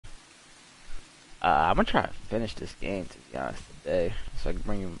I'm gonna try to finish this game to be honest today, so I can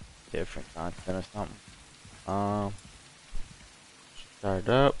bring you different content or something. Um, start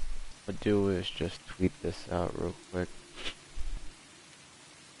up. What I'll do is just tweet this out real quick.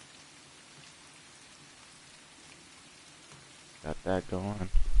 Got that going.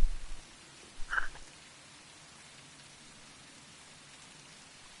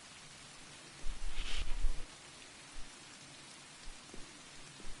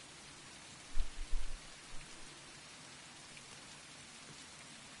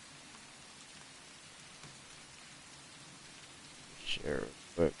 Share real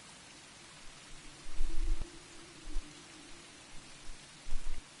quick.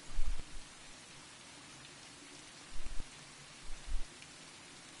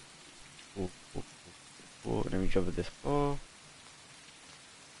 Cool. Let me jump with this ball.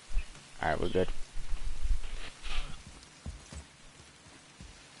 Alright, we're good.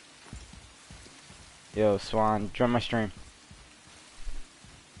 Yo, Swan, join my stream.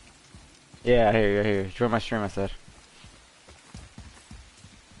 Yeah, I hear you. Join my stream, I said.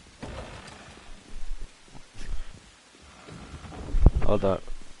 Hold up.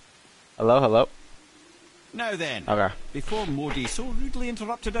 Hello? Now then, Okay. before Modi so rudely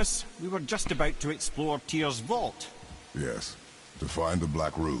interrupted us, we were just about to explore Tyr's vault. Yes, to find the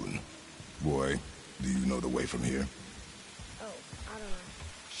Black Rune. Boy, do you know the way from here? Oh, I don't know.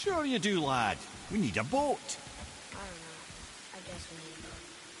 Sure you do, lad. We need a boat. I don't know. I guess we need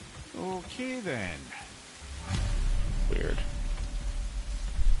a boat. Okay then. Weird.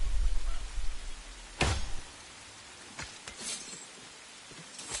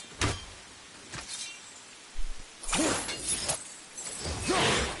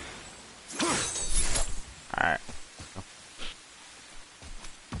 Alright.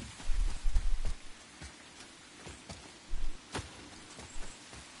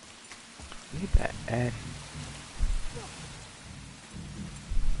 Need that egg.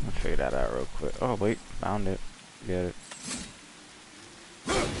 I'll figure that out real quick. Oh wait, found it. Get it.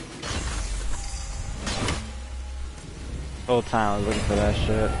 Whole time I was looking for that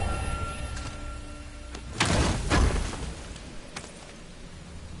shit.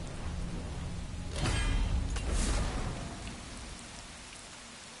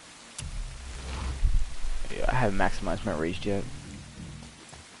 Yeah, I haven't maximized my rage yet.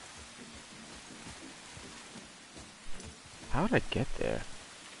 How would I get there?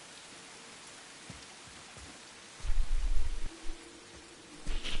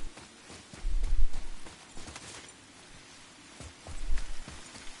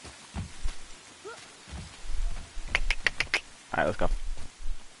 Alright, let's go.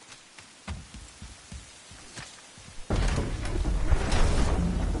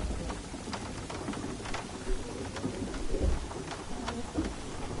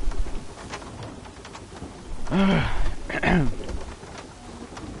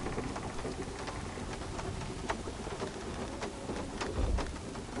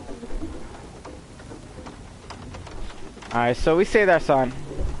 Alright, so we saved our son.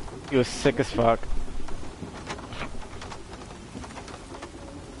 He was sick as fuck.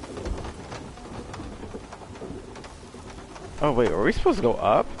 Oh wait, are we supposed to go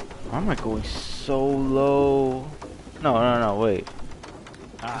up? Why am I going so low? No, wait.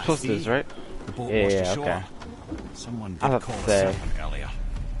 I'm supposed to do this, right? The boat Yeah, washed yeah, ashore. okay. Someone I did was call about a to say. servant earlier.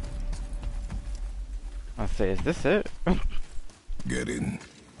 I'll say, is this it? Get in.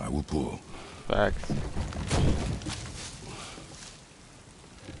 I will pull. Facts.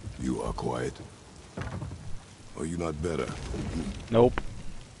 You are quiet. Are you not better? Nope.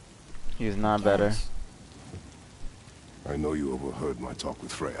 He's not better. Yes. I know you overheard my talk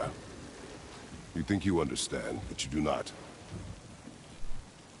with Freya. You think you understand, but you do not.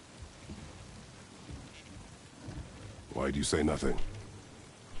 Why do you say nothing?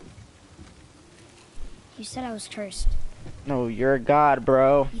 You said I was cursed. No, you're a god,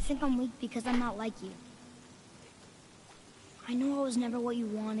 bro. You think I'm weak because I'm not like you. I know I was never what you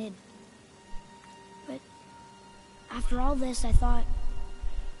wanted. But after all this, I thought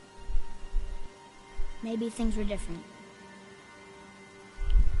maybe things were different.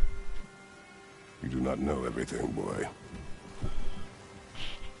 You do not know everything, boy.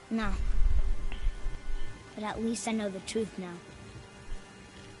 No. But at least I know the truth now.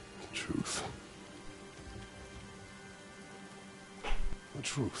 Truth. The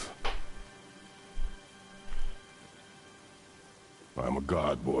truth. I am a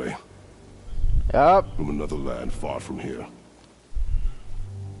god, boy. Yup. From another land far from here.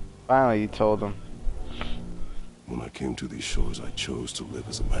 Finally, you told him. When I came to these shores, I chose to live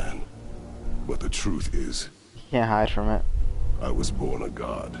as a man. But the truth is, You can't hide from it. I was born a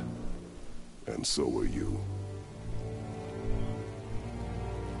god. And so were you.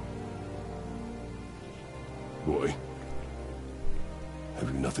 Boy, have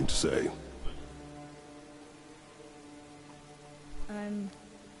you nothing to say? Can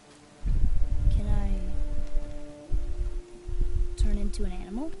I turn into an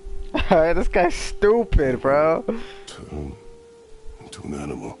animal? This guy's stupid, bro. Turn into an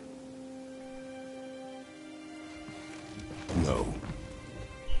animal? No.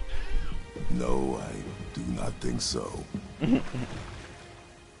 No, I do not think so.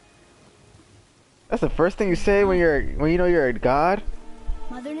 That's the first thing you say when you know you're a god?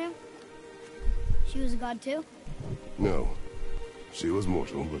 Mother knew? She was a god too? No. She was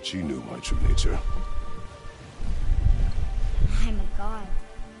mortal, but she knew my true nature. I'm a god.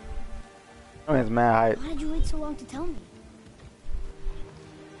 Oh, it's mad hype. Why did you wait so long to tell me?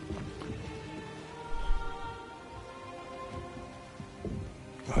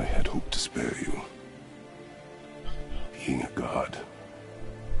 I had hoped to spare you. Being a god,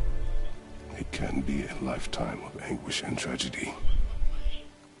 it can be a lifetime of anguish and tragedy.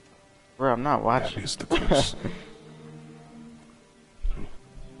 Bro, I'm not That watching. is the curse.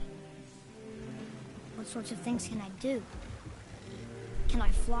 What sorts of things can I do? Can I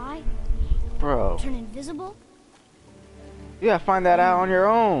fly? Bro, Turn invisible? you gotta find that out on your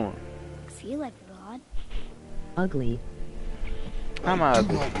own. I feel like a god. Ugly. I'm I do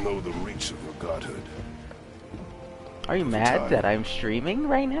ugly. not know the reach of your godhood. Are you mad that I'm streaming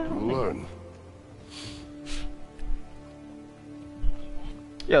right now? You'll learn.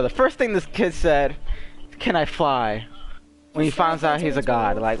 Yo, the first thing this kid said, "Can I fly?" When he finds out he's a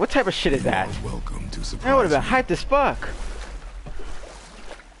god. Like, what type of shit is that? You are welcome to surprise That would have been me. hyped as fuck.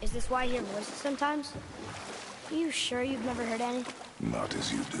 Is this why you hear voices sometimes? Are you sure you've never heard any? Not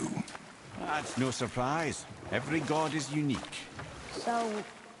as you do. That's no surprise. Every god is unique. So,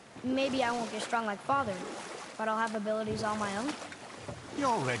 maybe I won't get strong like Father, but I'll have abilities all my own? You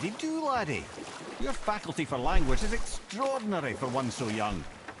already do, laddie. Your faculty for language is extraordinary for one so young.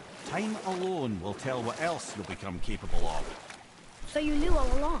 Time alone will tell what else you'll become capable of. So you knew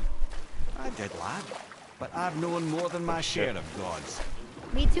all along? I did, lad. But I've known more than my share of gods.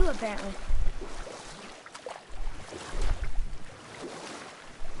 Me too, apparently.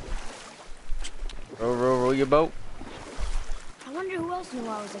 Row your boat. I wonder who else knew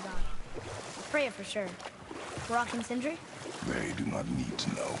I was a god. Freya for sure. Brock and Sindri? They do not need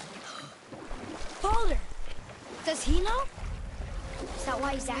to know. Baldur! Does he know? Is that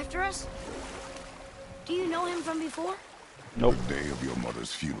why he's after us? Do you know him from before? Nope. The day of your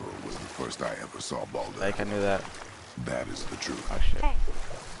mother's funeral was the first I ever saw Baldur. Like, I knew that. That is the truth. Oh, shit. Hey,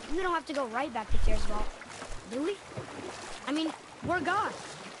 we don't have to go right back to Tearsvault, do we? I mean, we're gods.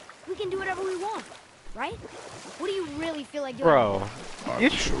 We can do whatever we want, right? What do you really feel like doing? Bro. I You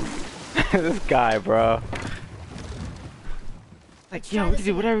will show you. this guy, bro. Like, Let's yo, try we this can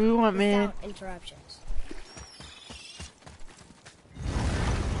do whatever we want, man. without interruptions.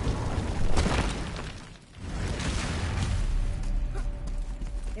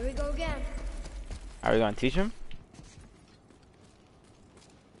 Here we go again. Are we gonna teach him?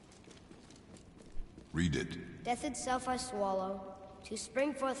 Read it. Death itself I swallow, to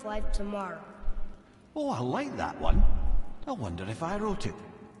spring forth life tomorrow. Oh, I like that one. I wonder if I wrote it.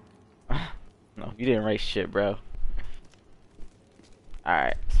 No, you didn't write shit, bro.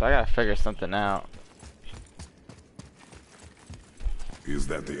 Alright, so I gotta figure something out. Is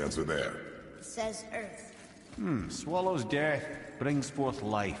that the answer there? It says Earth. Swallows death, brings forth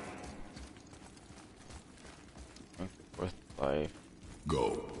life. With life.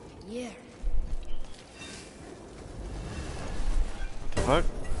 Go. Yeah. What the fuck?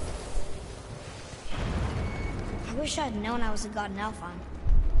 I wish I'd known I was a god in Alfheim.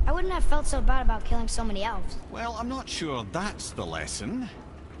 I wouldn't have felt so bad about killing so many elves. Well, I'm not sure that's the lesson.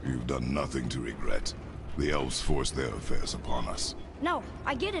 You've done nothing to regret. The elves forced their affairs upon us. No,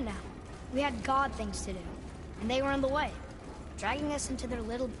 I get it now. We had god things to do, and they were in the way, dragging us into their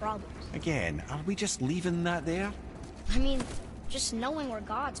little problems. Again, are we just leaving that there? I mean, just knowing we're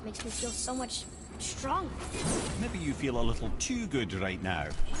gods makes me feel so much stronger. Maybe you feel a little too good right now.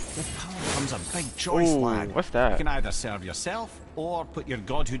 With power comes a big choice, Ooh, lad. what's that? You can either serve yourself, or put your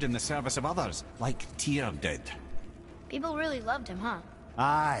godhood in the service of others, like Tyr did. People really loved him, huh?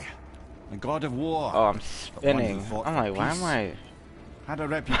 Aye. The god of war. Oh, I'm But one who spinning. fought I'm for like, why peace. am I? Had a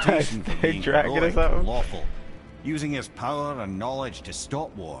reputation for They being dragging heroic us up? and lawful, using his power and knowledge to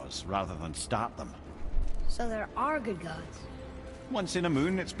stop wars rather than start them. So there are good gods. Once in a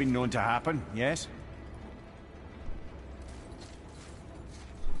moon, it's been known to happen, yes?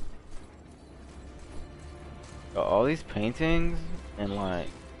 All these paintings and like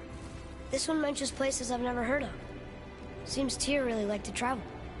This one mentions places I've never heard of. Seems Tyr really liked to travel.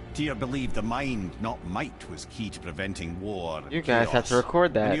 Tyr believed the mind, not might, was key to preventing war and You guys have to chaos.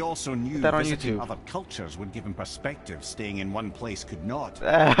 record that. And he also knew Put that on visiting YouTube. other cultures would give him perspective staying in one place could not.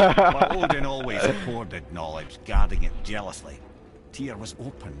 Oh, But Odin always hoarded knowledge, guarding it jealously. Tyr was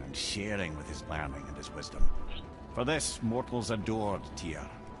open and sharing with his learning and his wisdom. For this, mortals adored Tyr,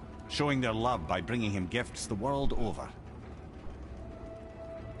 showing their love by bringing him gifts the world over.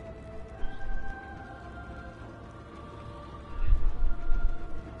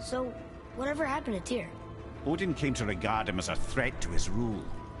 So, whatever happened to Tyr? Odin came to regard him as a threat to his rule.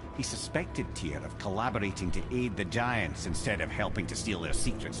 He suspected Tyr of collaborating to aid the Giants instead of helping to steal their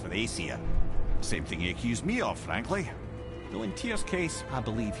secrets for the Aesir. Same thing he accused me of, frankly. Though in Tyr's case, I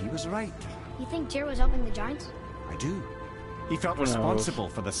believe he was right. You think Tyr was helping the Giants? I do. He felt Who knows? responsible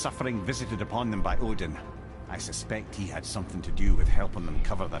for the suffering visited upon them by Odin. I suspect he had something to do with helping them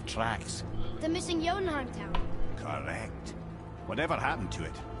cover their tracks. The missing Jotunheim town. Correct. Whatever happened to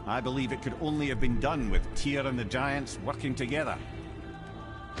it, I believe it could only have been done with Tyr and the Giants working together.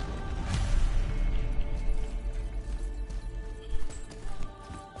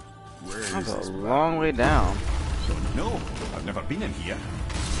 Where is that's this a long way down. Don't know. I've never been in here.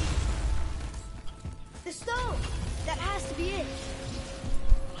 The stone! That has to be it.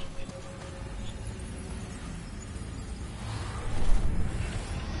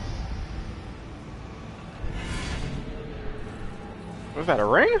 Was that a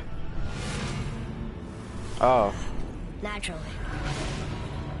ring? Oh. Naturally.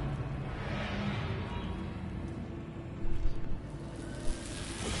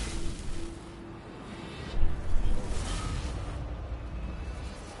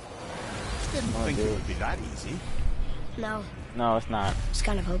 Didn't think it would be that easy. No, No, it's not. was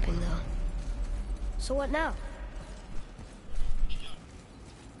kind of hoping though. So what now?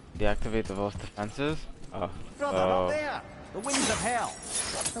 Deactivate the Vault's defenses? Oh. Brother, up there! The winds of hell!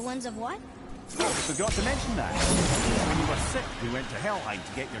 The ones of what? Oh, we forgot to mention that. When you were sick, we went to Helheim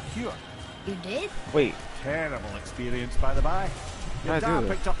to get your cure. You did? Wait. Terrible experience, by the by. Your How'd I dad do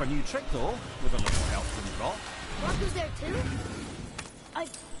this? picked up a new trick, though, with a little help from Brock. Rock was there too?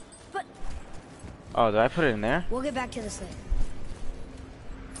 But Oh, did I put it in there? we'll get back to this later.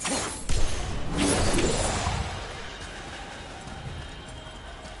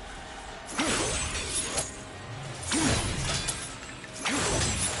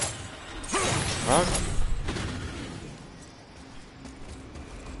 Fuck.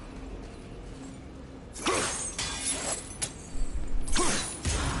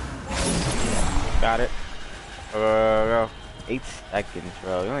 Got it. Go. 8 seconds,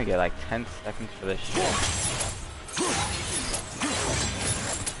 bro. You only get like 10 seconds for this shit.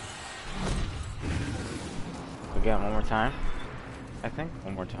 Again, one more time. I think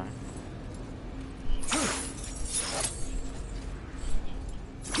one more time.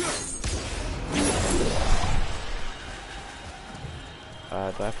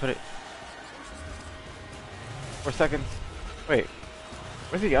 Do I put it? 4 seconds. Wait,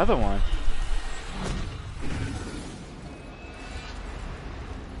 where's the other one?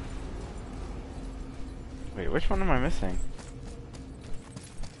 Wait, which one am I missing?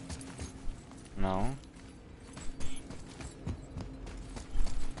 No.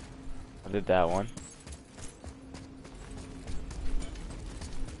 I did that one.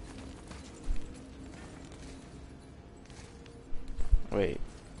 Wait,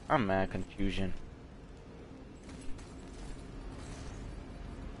 I'm mad confusion.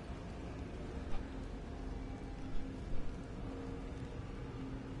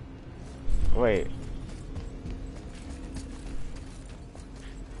 Wait.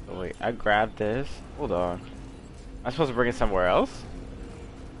 Oh, wait, I grabbed this. Hold on. Am I supposed to bring it somewhere else?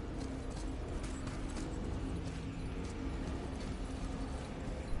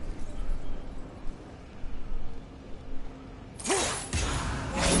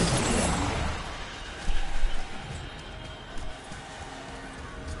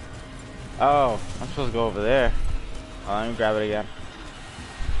 Oh, I'm supposed to go over there. Oh, let me grab it again.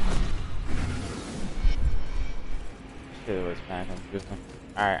 Shit, it was kind of confusing.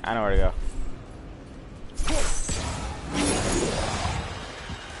 Alright, I know where to go.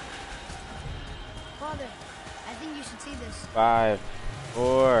 Father, I think you should see this. 5,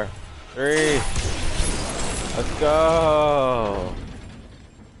 4, 3. Let's go.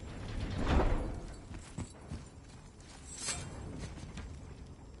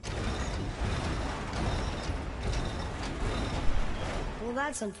 Well,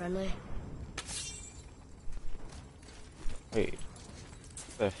 that's unfriendly. Wait.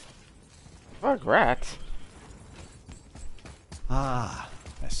 The fuck rats? Ah,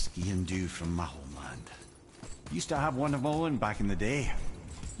 a a ski and do from my homeland. Used to have one of my own back in the day.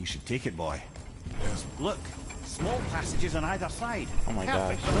 You should take it, boy. Look, small passages on either side. Oh my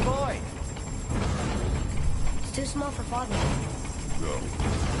Perfect gosh. for the boy. It's too small for father. Go.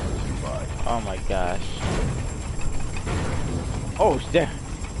 Goodbye. Oh my gosh. Oh, it's there.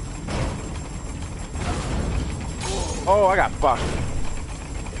 Oh, I got fucked.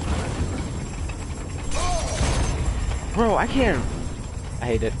 Bro, I can't. I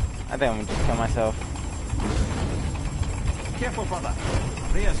hate it. I think I'm gonna just kill myself. Careful, brother.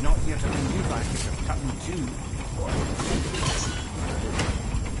 Rhea's not here to bring you back if you're cutting too.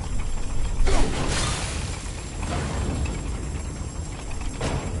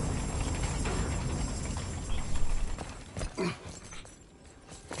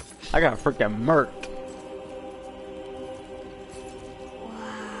 I got freaking murked.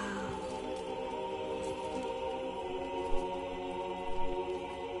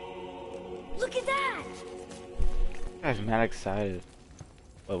 Look at that! Guys, I'm not excited.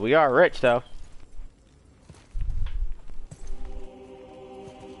 But we are rich though.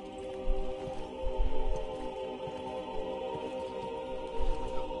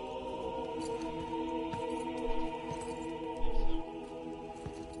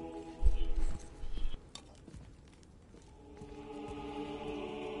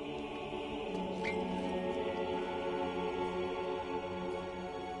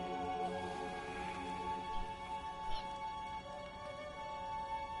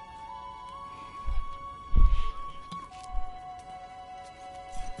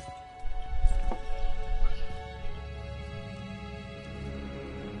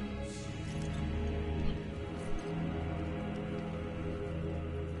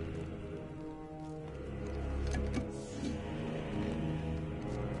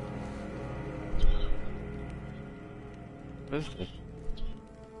 What is this?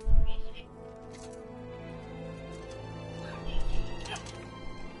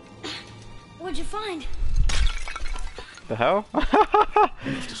 What'd you find? The hell?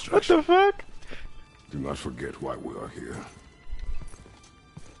 What the fuck? Do not forget why we are here.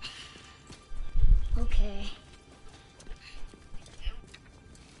 Okay.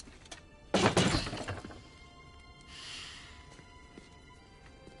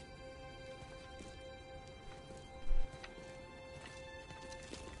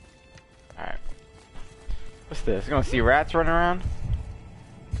 Alright. What's this? Gonna see rats running around?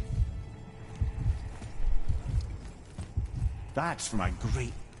 That's from a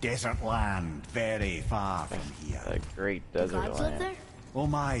great desert land, very far from here. A great desert Gods live land. there? Oh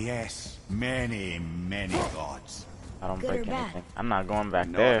my, yes. Many, many gods. I don't Good break or bad? anything. I'm not going back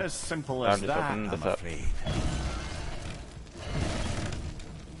Not there. as simple I'm as just that, opening I'm this up. afraid.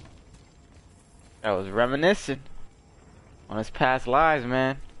 I was reminiscing on his past lives,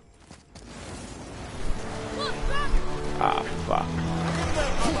 man. Ah, fuck.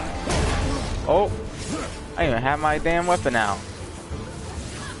 Oh, I didn't even have my damn weapon out.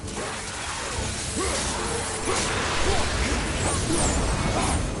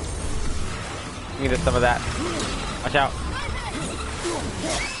 Give me some of that. Watch out.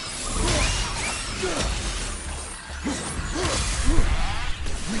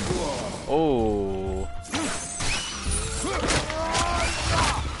 Oh.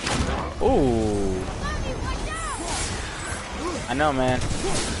 Oh. I know, man.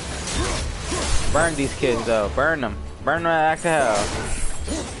 Burn these kids, though. Burn them. Burn them back to hell.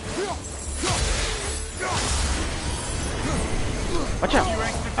 Watch out.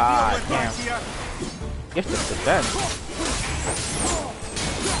 Ah, damn. Gift of defense.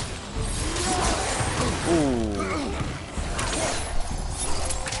 Ooh.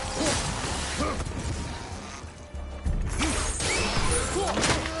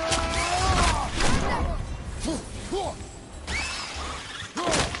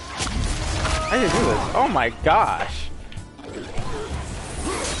 How do you do this? Oh my gosh.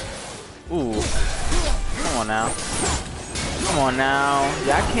 Ooh. Come on now. Come on now.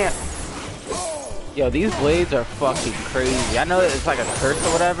 Yeah, I can't. Yo, these blades are fucking crazy. I know it's like a curse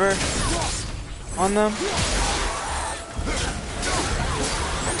or whatever on them.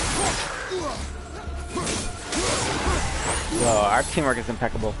 Yo, our teamwork is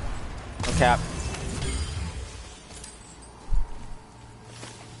impeccable. No cap.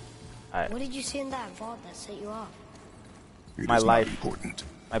 Alright, What did you see in that vault that set you off? It My is life. not important.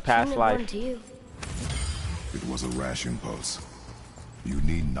 my past Shouldn't have life. done to you. It was a rash impulse. You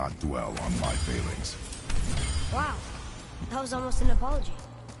need not dwell on my failings. Wow. That was almost an apology.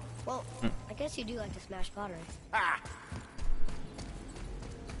 Well, I guess you do like to smash pottery.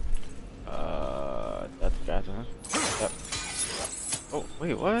 That's gas, huh? Yep. Oh,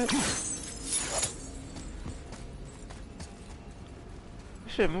 wait, what?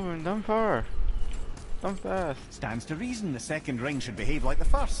 This shit moving dumb far. Dumb fast. Stands to reason the second ring should behave like the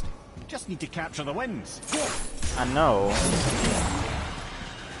first. Just need to capture the winds. I know.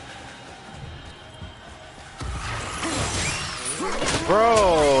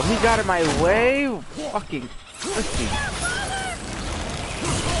 Bro, he got in my way? Fucking pussy.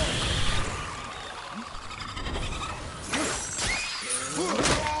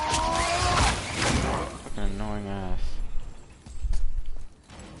 Fucking annoying ass.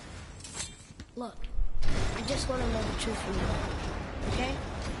 Look, I just want to know the truth from you. Okay?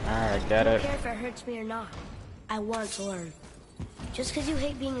 Alright, get I it. don't care if it hurts me or not. I want to learn. Just because you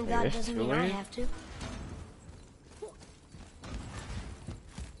hate being a god Yes, doesn't mean I Julie? have to.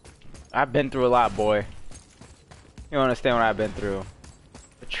 I've been through a lot, boy. You don't understand what I've been through.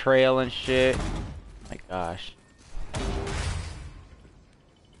 Betrayal and shit. My gosh.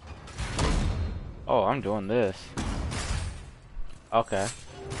 Oh, I'm doing this. Okay.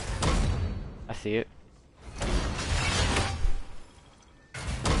 I see it.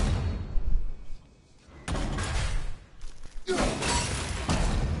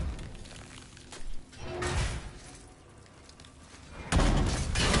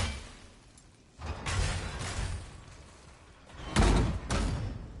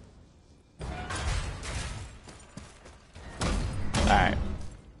 Alright.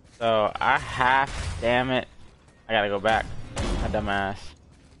 So, damn it. I gotta go back. My dumbass.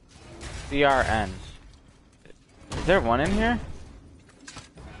 CRN. Is there one in here?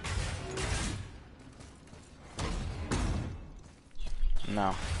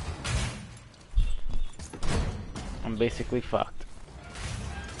 No. I'm basically fucked.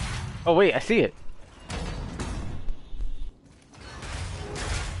 Oh wait, I see it.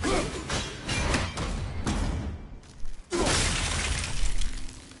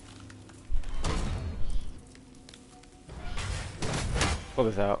 Pull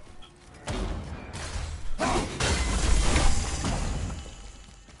this out.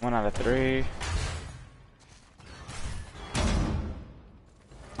 1 out of 3.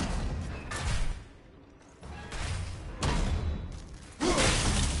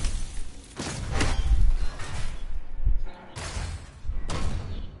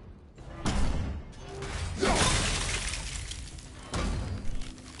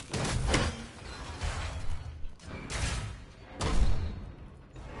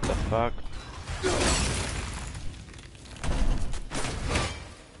 The fuck?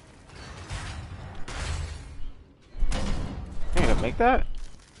 Can you make that?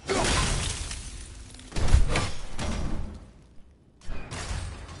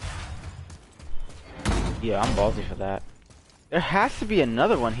 Yeah, I'm ballsy for that. There has to be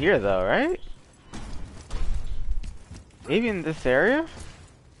another one here though, right? Maybe in this area?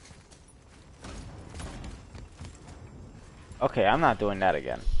 Okay, I'm not doing that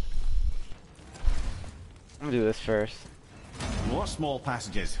again. I'm gonna do this first. More small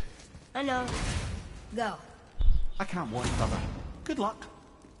passages. I know. Go. I can't watch, brother. Good luck.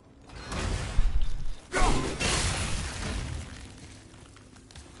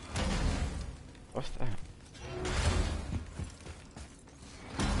 What's that?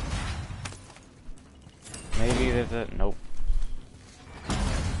 Maybe there's a... Nope.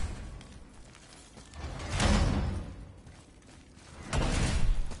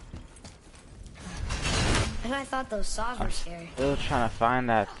 And I thought those saws were scary. Still trying to find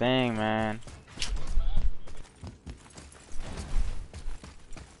that thing, man.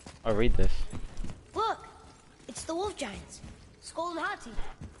 Oh, read this. Look! It's the wolf giants. Skull and Hati.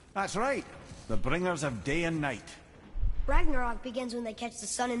 That's right. The bringers of day and night. Ragnarok begins when they catch the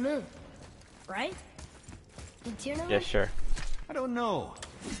sun and moon. Right? Did Tyr know Yeah, that? sure. I don't know.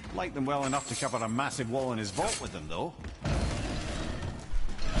 Like them well enough to cover a massive wall in his vault with them, though.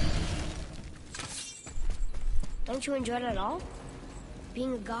 Don't you enjoy it at all?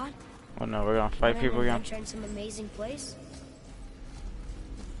 Being a god? Oh no, we're gonna fight Going on people an again. adventure in some amazing place?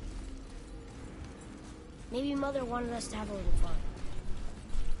 Maybe Mother wanted us to have a little fun.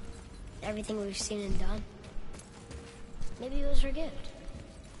 Everything we've seen and done. Maybe it was her gift.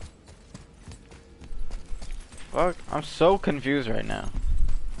 Fuck, I'm so confused right now.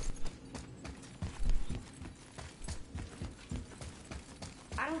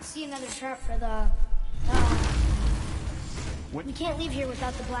 I don't see another trap for the... we can't leave here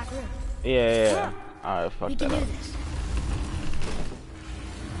without the black room. Yeah. Alright, fuck We that can do up. this.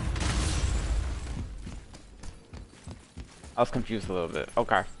 I was confused a little bit.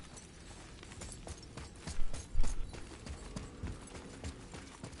 Okay.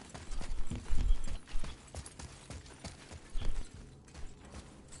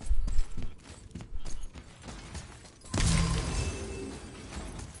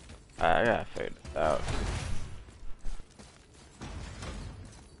 I gotta figure this out.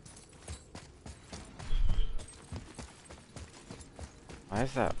 Why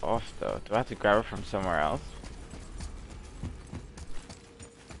is that off though? Do I have to grab it from somewhere else?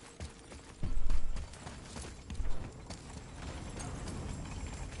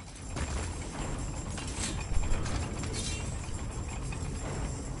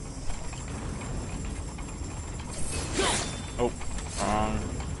 Oh, wrong.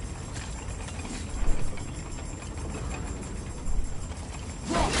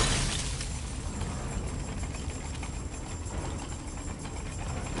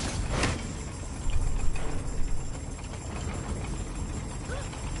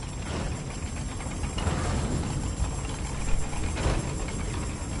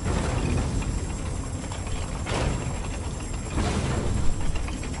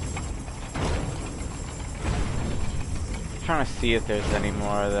 Trying to see if there's any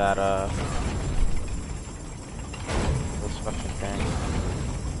more of that those fucking things.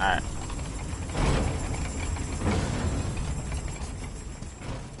 Alright.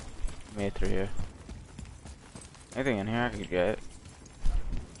 Made it through here. Anything in here I could get?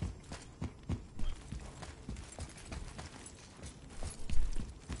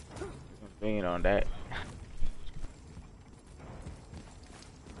 Being on that.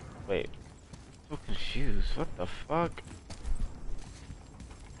 Wait. So confused. What the fuck?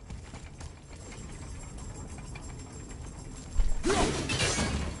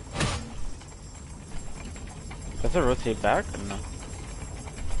 Does it rotate back or no?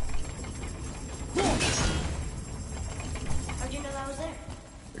 How'd you know that was there?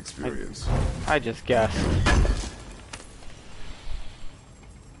 Experience. I just guessed.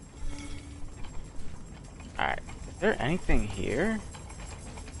 Alright. Is there anything here?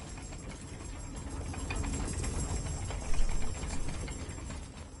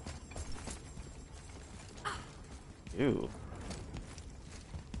 Ew.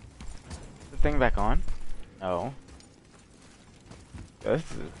 Is the thing back on? No. This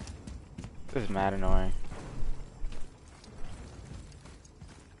is mad annoying.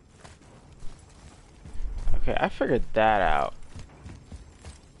 Okay, I figured that out.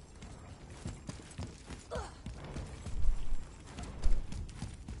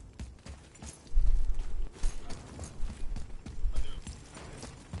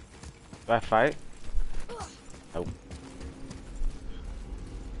 Do I fight? Nope.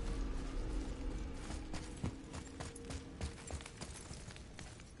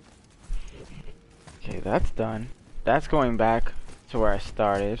 Okay, that's done. That's going back to where I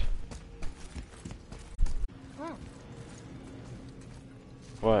started.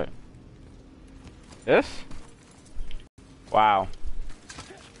 What? This? Wow.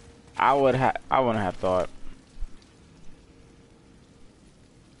 I wouldn't have thought.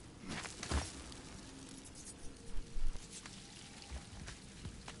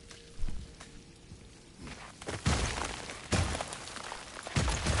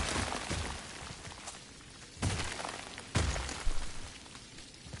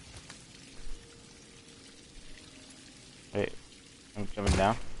 Wait, I'm jumping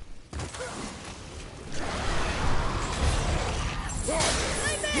down.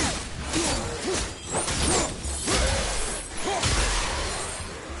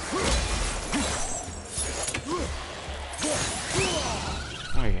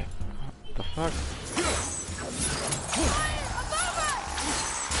 Oh yeah. What the fuck?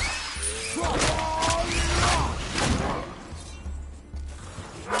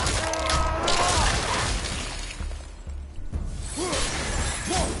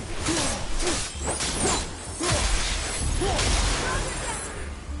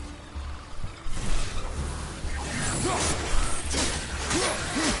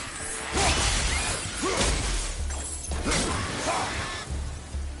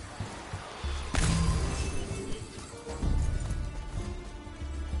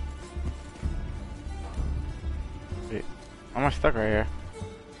 Wait, I'm stuck right here.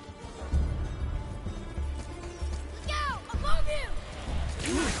 Look out! Above you!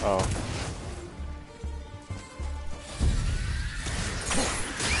 Oh.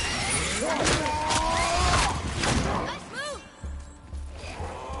 Nice move!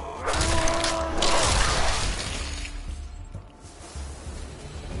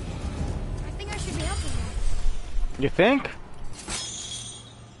 I think I should be helping you. You think?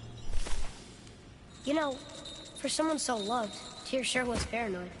 You know, for someone so loved, Tyr sure was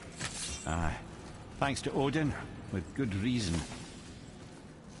paranoid. Aye. Thanks to Odin, with good reason.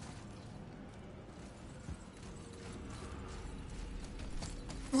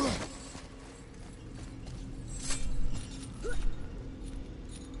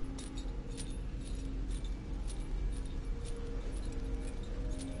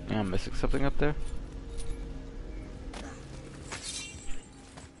 missing something up there? Can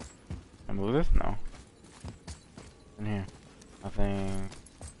I move this? No. In here. Nothing.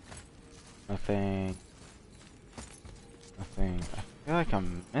 Nothing. Nothing. I feel like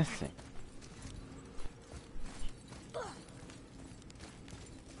I'm missing.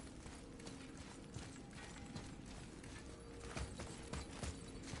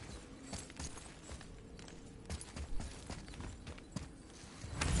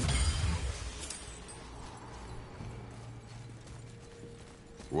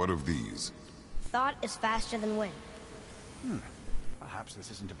 What of these? Thought is faster than wind. Perhaps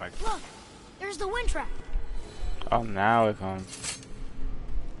this isn't about... Look! There's the wind trap! Oh, now it comes.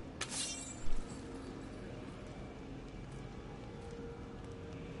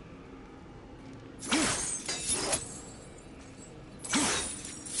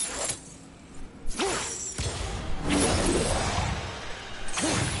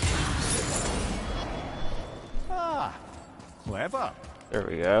 Ah, clever. There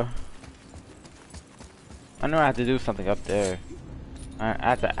we go. I know I have to do something up there. I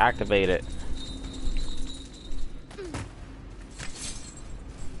have to activate it.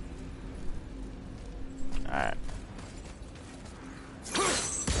 Alright.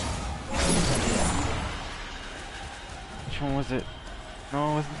 Which one was it?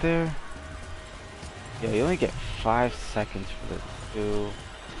 No, it wasn't there. Yeah, you only get 5 seconds for the 2,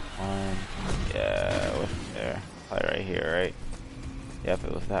 1. Yeah, it wasn't there. Probably right here, right? Yep,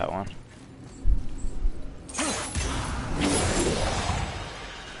 it was that one.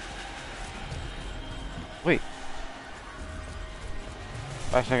 Wait.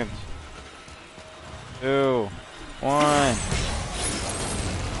 5 seconds. 2, 1.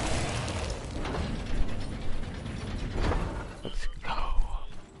 Let's go.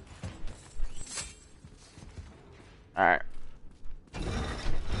 Alright.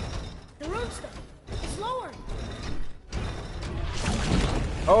 The road stuff. It's lower.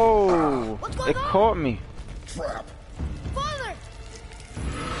 Oh! What's going It on? caught me. Trap! Father!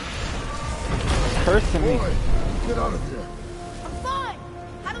 Cursing me. Boy, get out of here! I'm fine!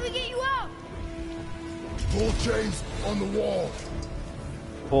 How do we get you out? Pull chains on the wall!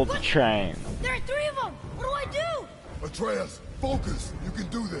 Pull the train. There are 3 of them! What do I do? Atreus, focus! You can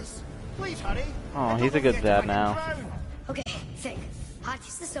do this! Please, hurry. Oh, he's a good dad now. Okay, think.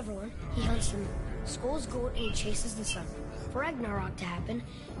 Hati's the Silver One. He hunts them. Skull's goat and he chases the sun. For Ragnarok to happen,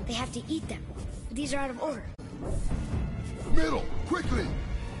 they have to eat them. But these are out of order. Middle, quickly!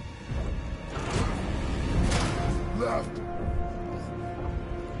 Left!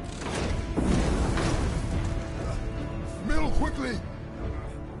 Middle, quickly!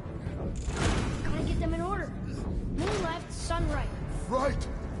 Gotta get them in order. Moon left, sun right. Right!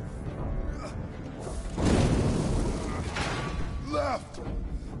 Left!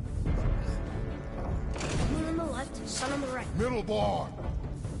 Moon on the left, sun on the right. Middle bar!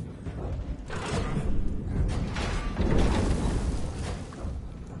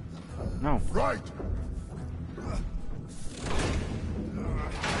 No. Right!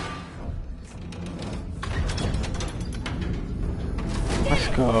 Let's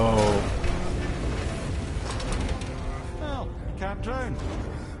go. Well, can't drown.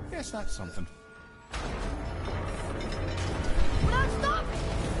 Guess that's something. We're not stopping!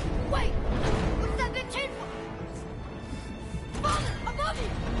 Wait! What's that big chain for? Father, above you!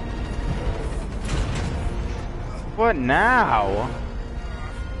 What now?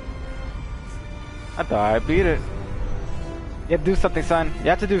 I thought I beat it. You have to do something, son. You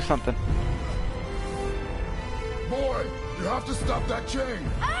have to do something. Boy, you have to stop that chain!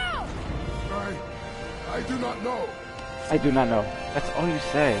 Ow! I do not know. I do not know. That's all you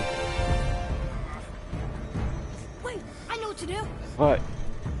say. Wait, I know what to do. What?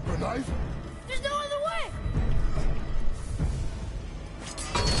 The knife? There's no other way!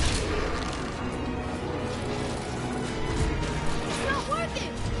 It's not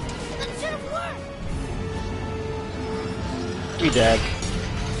working! Then it should have worked! We dead.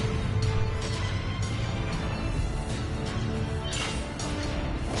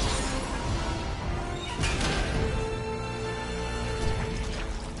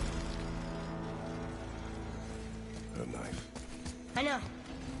 A knife. I know.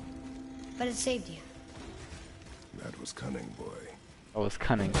 But it saved you. That was cunning, boy. I was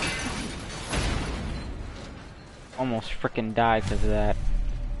cunning. Almost freaking died because of that.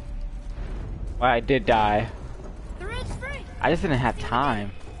 Well, I did die. The red's free! I just didn't have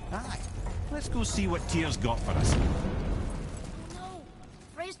time. Aye. Let's go see what Tyr's got for us. No!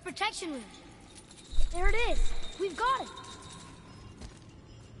 Raised protection room. There it is. We've got it.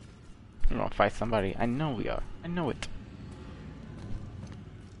 We're gonna fight somebody. I know we are. I know it.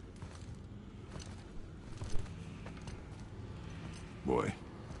 Boy.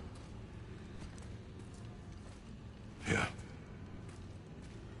 Here.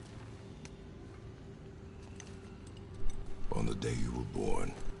 On the day you were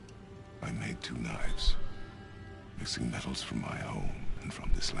born, I made 2 knives, mixing metals from my home and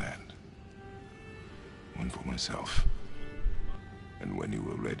from this land. One for myself, and when you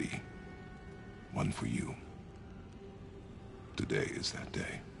were ready, one for you. Today is that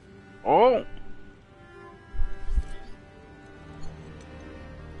day. Oh!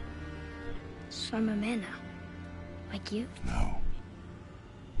 So I'm a man now. Like you? No,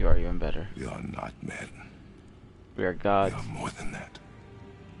 You are even better. we are not men. We are We gods. are more than that.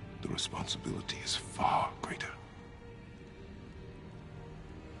 The responsibility is far greater.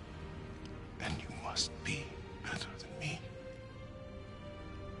 And you must be better than me.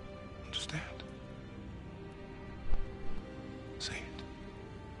 Understand? Say it.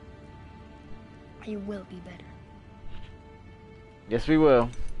 I will be better. Yes, we will.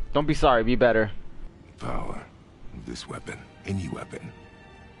 Don't be sorry, be better. The power of this weapon, any weapon,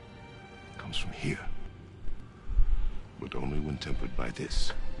 comes from here. But only when tempered by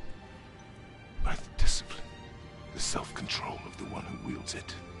this. By the discipline, the self-control of the one who wields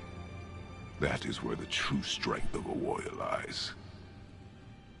it. That is where the true strength of a warrior lies.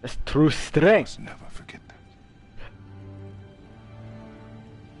 That's true strength. Must never forget that.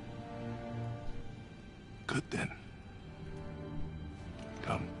 Good then.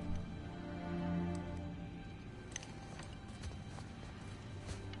 Come.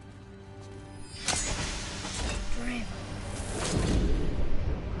 Forever.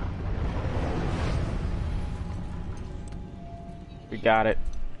 We got it.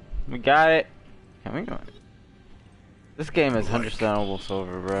 We got it. Can we go? This game is 100% almost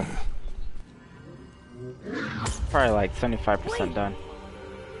over, bro. Probably like 75% done.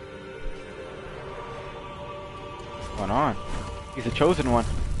 What's going on? He's the chosen one.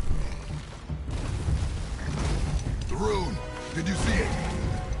 The rune! Did you see it?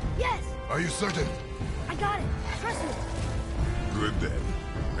 Yes! Are you certain? I got it. Trust me. Good then.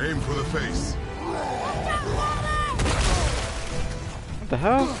 Aim for the face. What the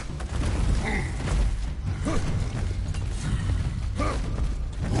hell?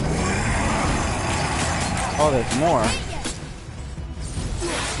 Oh, there's more.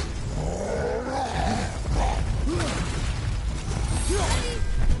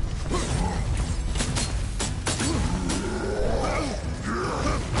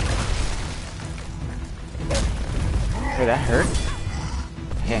 Wait, that hurt?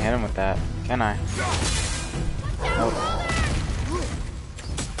 I can't hit him with that, can I? Nope.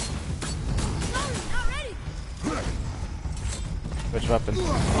 Which weapon?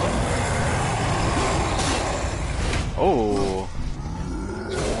 Oh.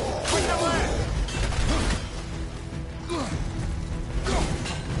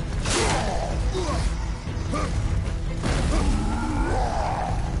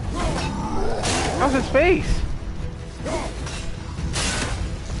 How's his face?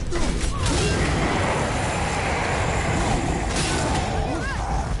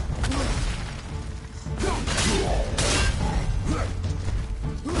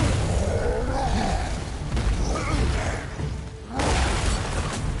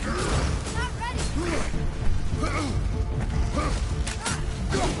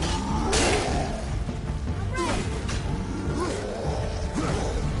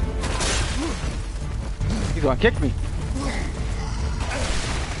 He's gonna kick me.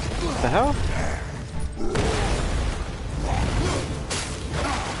 What the hell?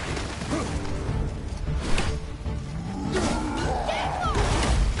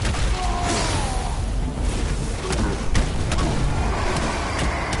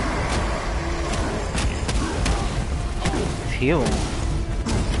 He's healing.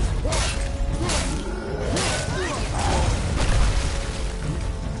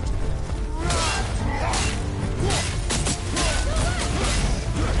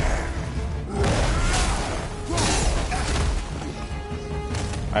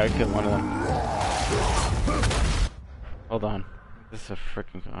 I killed one of them. Hold on. This is a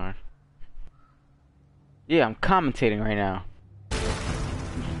freaking car. Yeah, I'm commentating right now.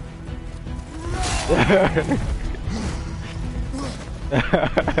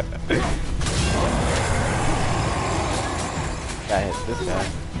 Guy hit this guy.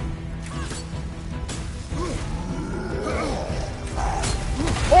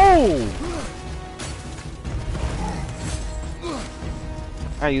 Oh!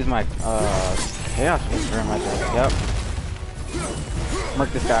 I use my chaos whisper in my deck. Yep. Murk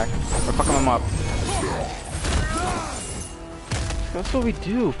this guy. We're fucking him up. That's what we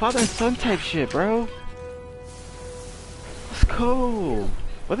do. Father and son type shit, bro. Let's cool.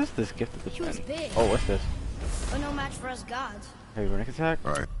 What is this gift of the He was friend? big. Oh, what's this? But no match for us gods. Heavy runic attack?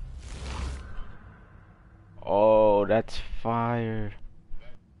 All right. Oh, that's fire.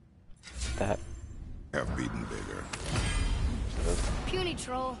 That Have beaten bigger. Puny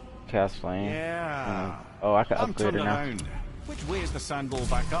troll. cast flame. Yeah. Oh, I can I'm upgrade turned it now. around. Which way is the sandball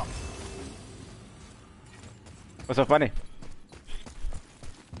back up? What's so funny?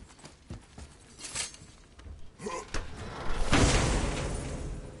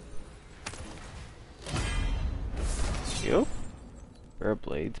 You? Rare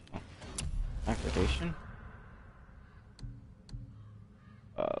blades. Activation.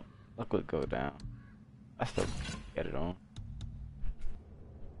 Luck would go down. I still get it on.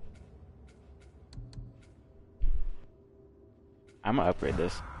 I'm gonna upgrade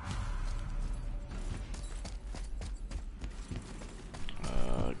this.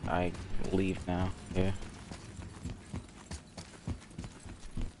 I leave now. Yeah.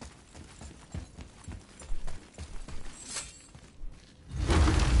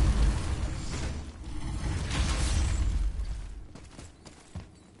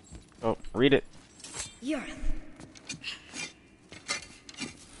 Oh, read it. You're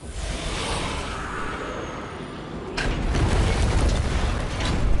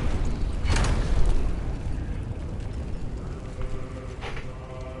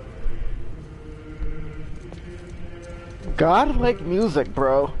God-like music,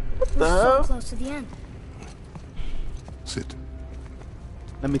 bro. What the so hell? close to the end. Sit.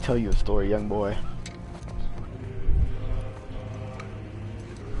 Let me tell you a story, young boy.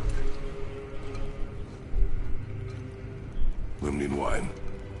 Lemnian wine.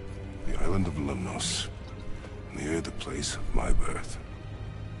 The island of Lemnos. Near the place of my birth.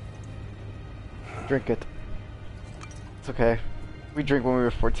 Drink it. It's okay. We drink when we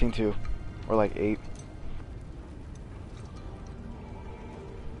were 14 too. Or like 8.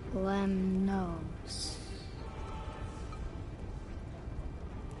 Lemnos.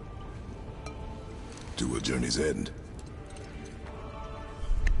 To a journey's end.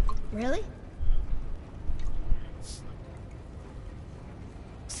 Really?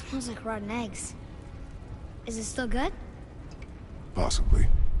 Smells like rotten eggs. Is it still good? Possibly.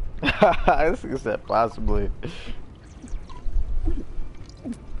 I think said possibly.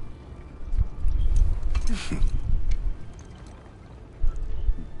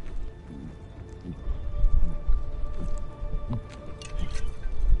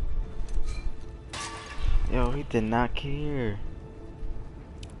 Yo, he did not care.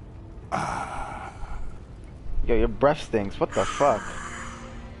 Yo, your breath stinks. What the fuck?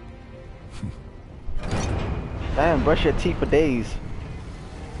 Damn, brush your teeth for days.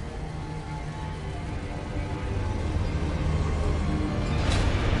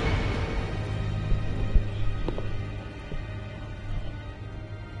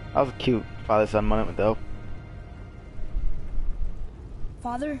 That was a cute father-son moment, though.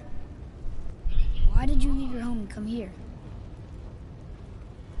 Father, why did you leave your home and come here?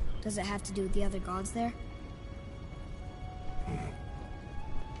 Does it have to do with the other gods there?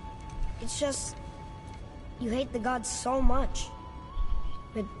 It's just, you hate the gods so much.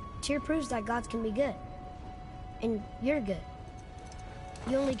 But Tyr proves that gods can be good. And you're good.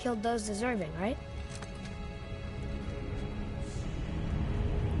 You only killed those deserving, right?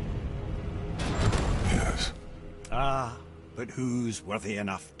 Yes. Ah, but who's worthy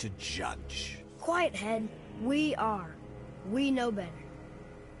enough to judge? Quiet head, we are. We know better.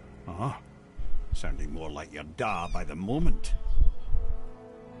 Uh-huh. Sounding more like your da by the moment.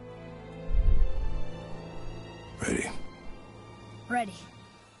 Ready. Ready.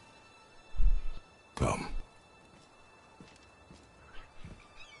 Come.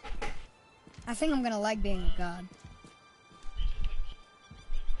 I think I'm gonna like being a god.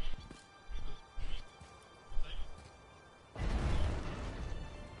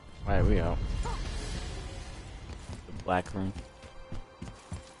 Alright, we out. The black room.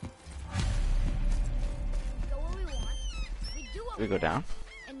 Go where we want. We do what We go down?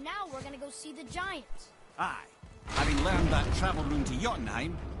 And now we're gonna go see the giants. Aye. Having learned that travel room to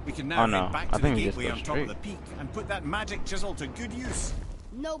Jotunheim, we can now Oh, no. head back I to the think we just gateway go on top of the straight. peak and put that magic chisel to good use.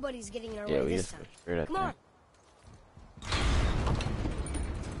 Nobody's getting in our Yeah, way we this just time. go straight at Come them. on.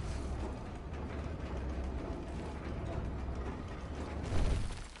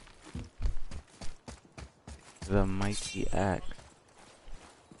 The mighty axe.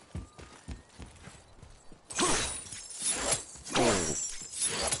 Oh.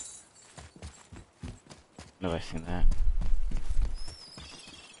 No, I've seen that.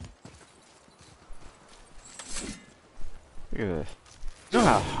 Look at this. You know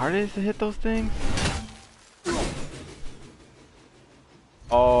how hard it is to hit those things?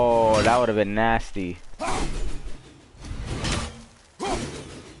 Oh, that would have been nasty.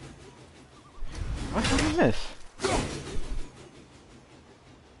 What's did I miss?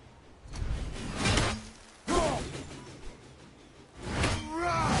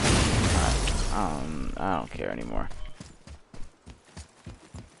 I don't care anymore.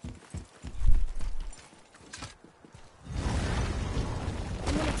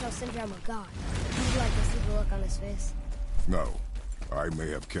 I'm gonna tell Sindri I'm a god. He'd like to see the look on his face. No, I may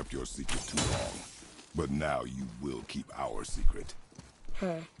have kept your secret too long, but now you will keep our secret.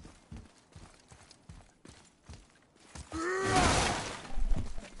 Huh.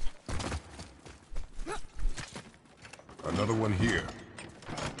 Another one here.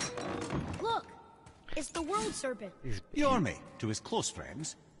 Look! It's the world serpent. Yormi, to his close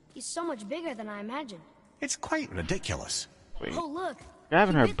friends. He's so much bigger than I imagined. It's quite ridiculous. Wait, Oh, look!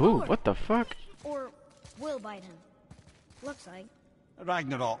 grabbing He her bit boob. Thor. What the fuck? Or will bite him. Looks like.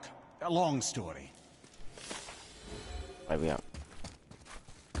 Ragnarok, a long story. Wait, we out.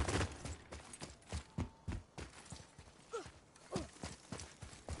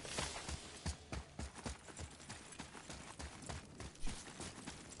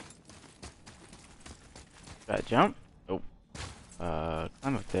 Gotta jump? Oh.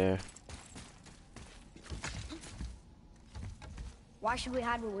 Climb up there. Why should we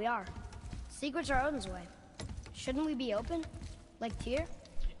hide where we are? Secrets are Odin's way. Shouldn't we be open? Like Tyr?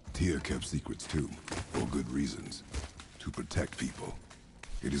 Tyr kept secrets too, for good reasons. To protect people.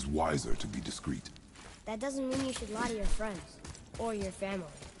 It is wiser to be discreet. That doesn't mean you should lie to your friends. Or your family.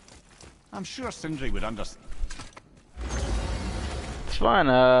 I'm sure Sindri would understand. It's fine,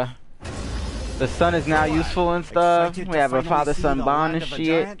 the sun is now useful and stuff. We have a father-son bond and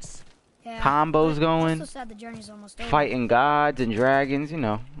shit. Yeah, Combos but going. I'm so sad the journey's almost over. Fighting gods and dragons, you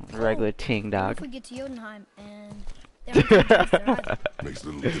know. Regular ting What dog. if we get to Jotunheim and... there are no giants there either? Makes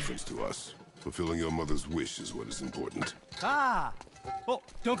little difference to us. Fulfilling your mother's wish is what is important. Ah! Oh,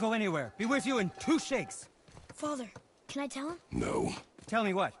 don't go anywhere. Be with you in 2 shakes. Father, can I tell him? No. Tell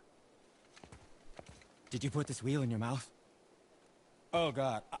me what? Did you put this wheel in your mouth? Oh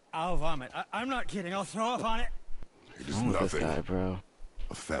God, I'll vomit. I'm not kidding. I'll throw up on it. It is What's wrong with this nothing. guy, bro?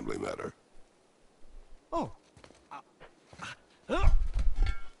 A family matter. Oh.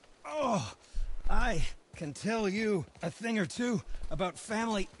 Oh, I can tell you a thing or two about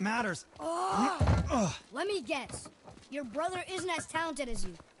family matters. Let me guess. Your brother isn't as talented as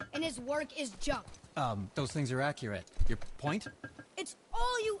you, and his work is junk. Those things are accurate. Your point? It's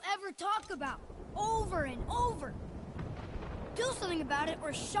all you ever talk about, over and over. Do something about it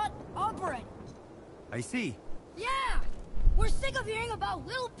or shut up already. I see. Yeah! We're sick of hearing about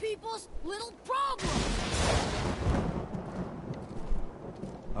little people's little problems.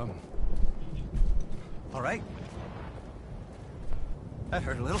 All right. That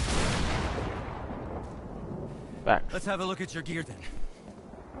hurt a little. Back. Let's have a look at your gear then.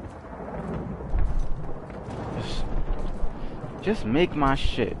 Just make my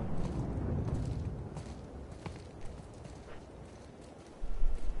shit.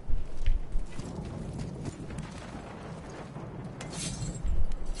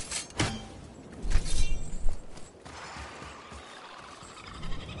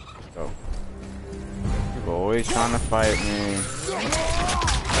 Go. You're always trying to fight me.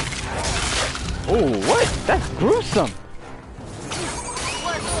 Oh, what? That's gruesome.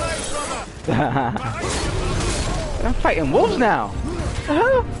 I'm fighting wolves now.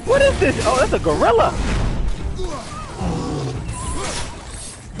 Huh? What is this? Oh, that's a gorilla.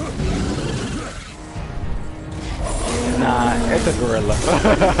 Nah, it's a gorilla.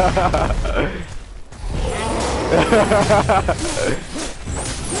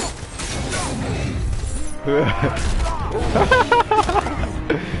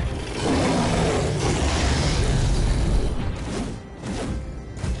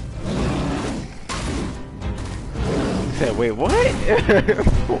 Said, wait, what?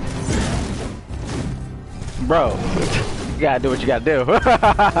 Bro, you gotta do what you gotta do.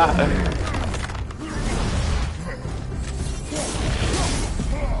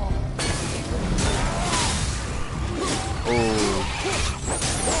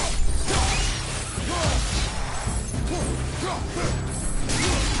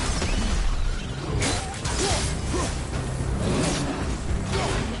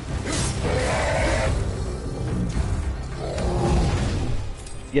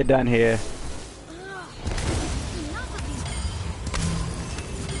 You're done here.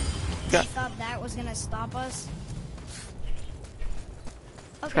 I thought that was gonna stop us.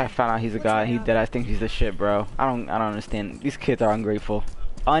 This guy found out he's a god. He dead. I think he's the shit, bro. I don't understand. These kids are ungrateful,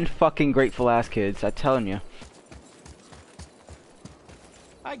 unfucking grateful ass kids. I'm telling you.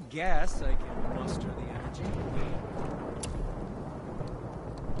 I guess I can muster the energy.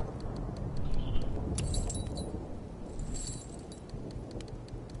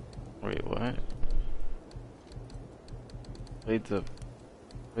 Wait, what? Blades of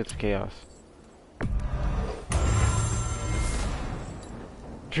Chaos.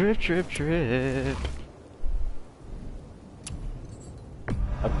 Drip, drip, drip.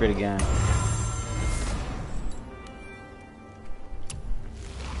 Upgrade again.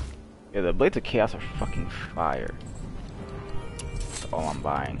 Yeah, the Blades of Chaos are fucking fire. That's all I'm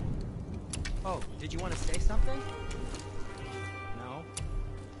buying. Oh, did you want to say something? No?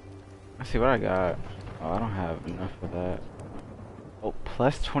 Let's see what I got. Oh, I don't have enough of that. Oh,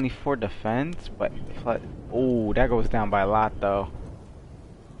 plus 24 defense, but plus... Oh, that goes down by a lot, though.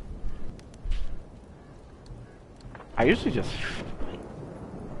 I usually just...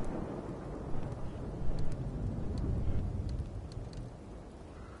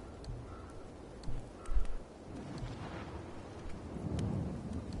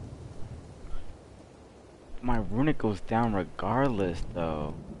 My runic goes down regardless,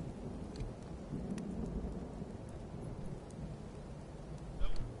 though.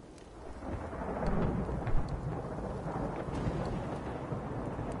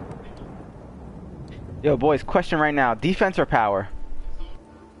 Yo, boys, question right now. Defense or power?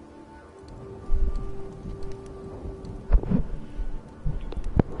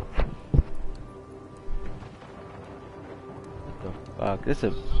 What the fuck? This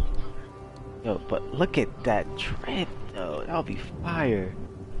is... Yo, but look at that trip, though. That'll be fire.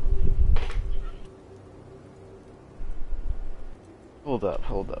 Hold up.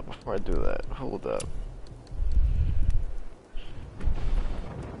 Before I do that, hold up.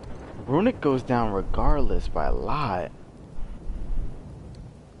 Runic goes down regardless by a lot.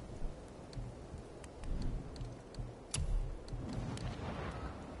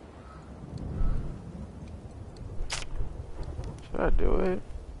 Should I do it?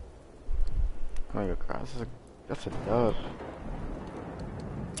 Omega Cross, that's a dub.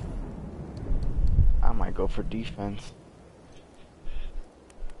 I might go for defense.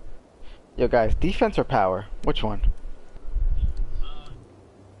 Yo guys, defense or power? Which one?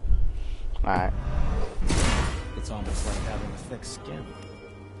 Alright. It's almost like having a thick skin.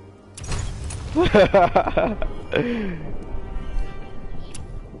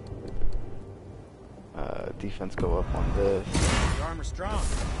 Defense go up on this. Your armor's strong.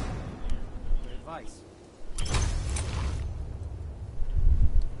 Good advice.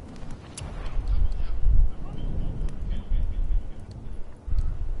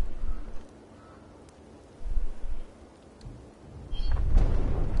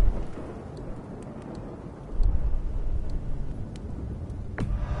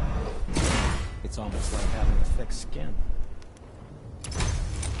 It's almost like having a thick skin.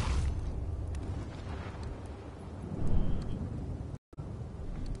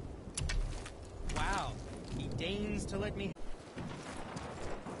 Wow, he deigns to let me...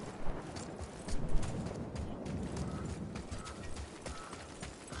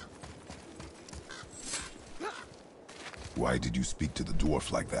 Why did you speak to the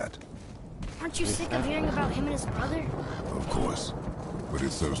dwarf like that? Aren't you sick of hearing about him and his brother? Of course. But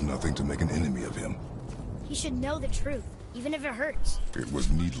it serves nothing to make an enemy of him. He should know the truth, even if it hurts. It was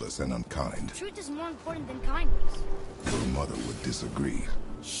needless and unkind. Truth is more important than kindness. Your mother would disagree.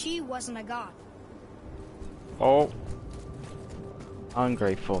 She wasn't a god. Oh.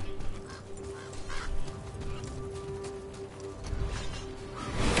 Ungrateful.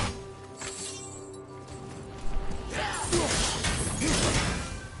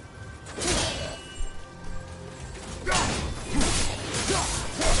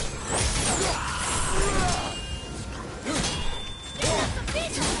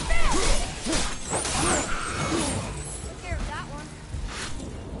 Take care of that one.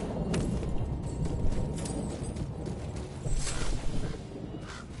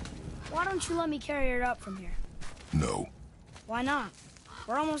 Why don't you let me carry her up from here? No. Why not?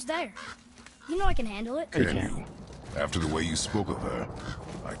 We're almost there. You know I can handle it. Can you? After the way you spoke of her,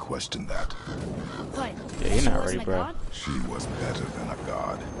 I question that. But Yeah, you're she not wasn't ready, a bro. god? She was better than a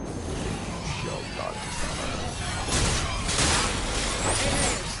god. You shall not dishonor.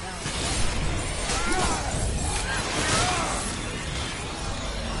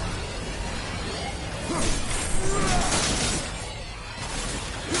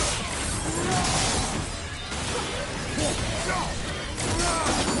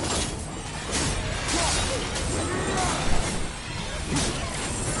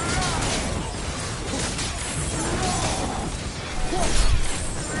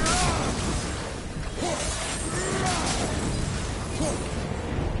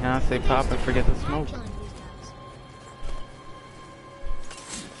 Now say pop and forget the smoke.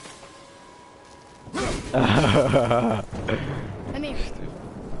 I mean,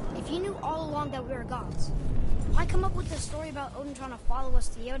 if you knew all along that we were gods, why come up with this story about Odin trying to follow us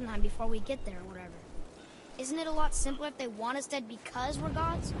to Jotunheim before we get there or whatever? Isn't it a lot simpler if they want us dead because we're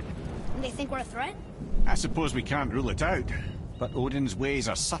gods? And they think we're a threat? I suppose we can't rule it out. But Odin's ways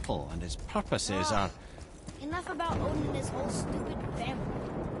are subtle, and his purposes are... Enough about Odin and his whole stupid family.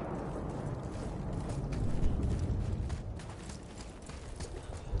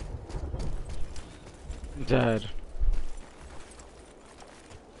 Dead.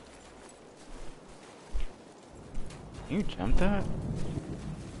 Can you jump that?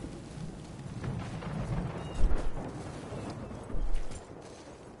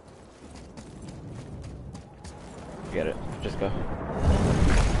 Get it. Just go.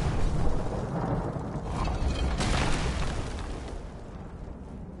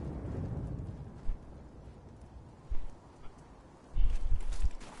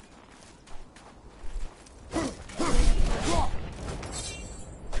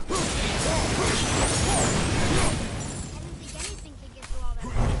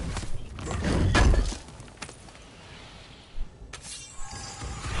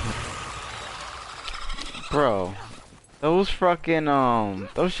 Bro, those fucking,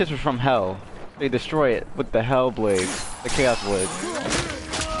 those shits were from hell. They destroy it with the hell blades, the chaos blades.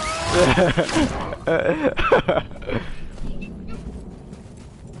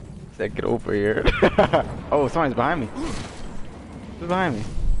 Said, get over here. Oh, someone's behind me. Who's behind me?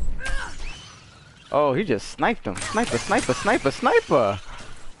 Oh, he just sniped him. Sniper, sniper, sniper, sniper!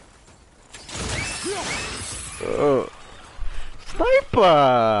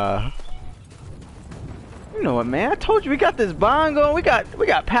 Sniper! You know what, man? I told you we got this bond going. We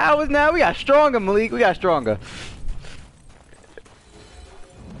got powers now. We got stronger, Malik. We got stronger.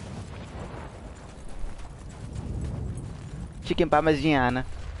 Chicken parmigiana.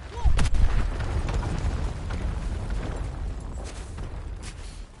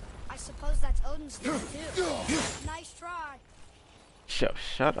 I suppose that's Odin's thing too. Nice try.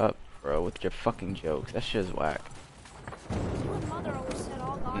 Shut up, bro, with your fucking jokes. That shit is whack. You and Mother always said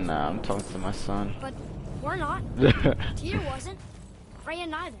all gods. Nah, I'm talking to my son. But we're not. Tyr wasn't. Freya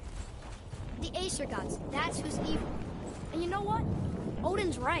neither. The Aesir gods, that's who's evil. And you know what?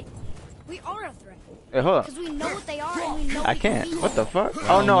 Odin's right. We are a threat. Hey, hold Because on. we know what they are and we know I we can can't. beat What the them. fuck?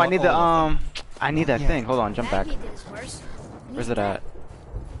 Oh no, I need the I need that thing. Hold on, jump back. Magni did his worst. And Where's he's it at? dead.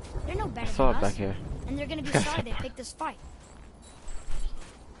 They're no I better saw than it us. back here. And they're gonna be sorry they picked this fight.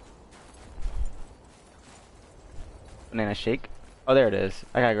 Banana shake. Oh, there it is.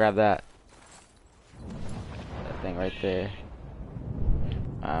 I gotta grab that. That thing right there.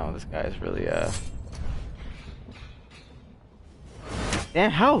 Wow, this guy's really Damn,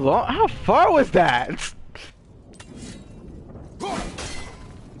 how far was that?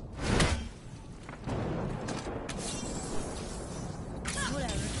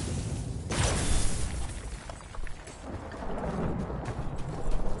 Whatever.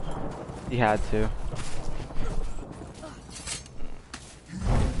 He had to.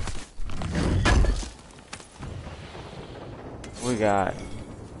 We got.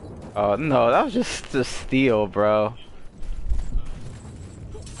 Oh no, that was just a steal, bro.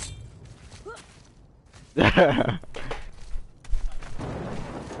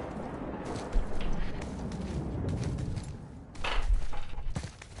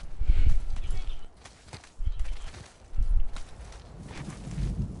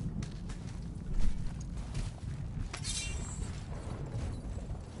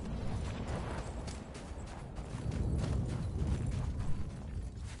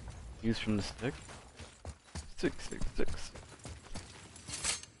 Use from the stick. Stick.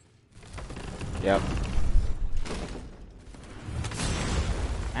 Yep.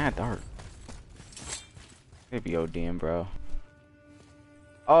 Dark. Maybe ODM, bro.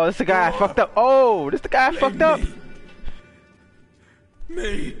 Oh, this is the guy I fucked up. Oh, this is the guy I fucked up.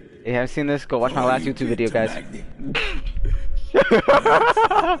 Me. Hey, haven't seen this? Go watch my last YouTube video, guys.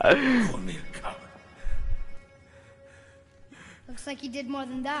 Looks like he did more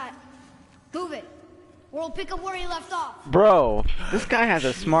than that. Move it. Or we'll pick up where he left off. Bro, this guy has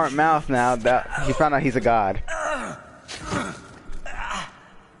a smart mouth now that he found out he's a god.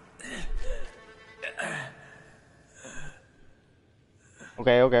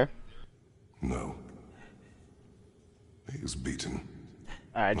 Okay. No. He is beaten.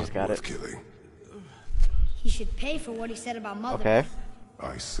 Alright, just got Not worth it. killing. He should pay for what he said about Mother. Okay.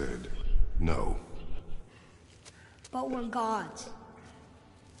 I said no. But we're gods.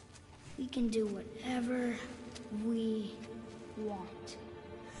 We can do whatever we want.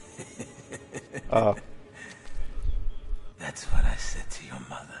 Oh. That's what I said to your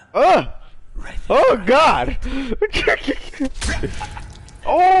mother. Right. Oh God!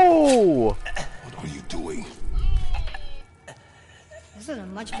 Oh! What are you doing? This is a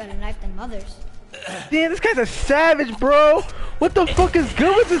much better knife than Mother's. Damn, this guy's a savage, bro! What the fuck is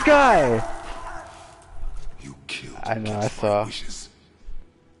good with this guy? You killed. I know, I against my saw. wishes.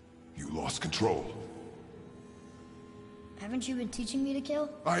 You lost control. Haven't you been teaching me to kill?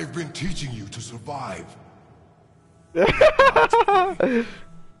 I've been teaching you to survive. That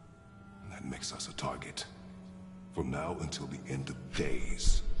makes us a target. From now until the end of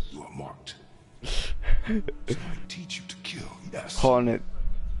days, you are marked. So I teach you to kill, yes. Calling it.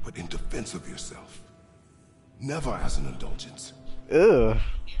 But in defense of yourself. Never as an indulgence. Ugh.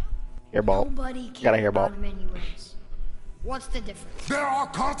 Hairball. Nobody Got a cares hairball. about him anyways. What's the difference? There are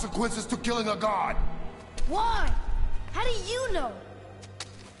consequences to killing a god. Why? How do you know?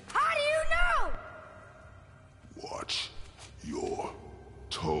 How do you know? Watch your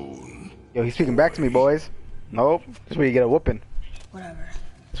tone. Yo, he's speaking back to me, boys. Nope. This is where you get a whooping. Whatever.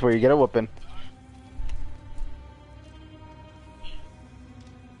 This is where you get a whooping.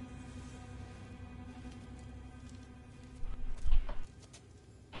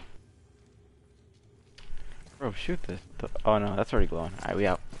 Bro, shoot this. Oh no, that's already glowing. Alright, we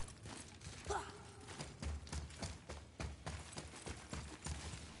out.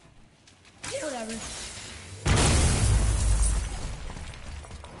 Whatever.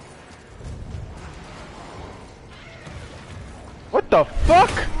 What the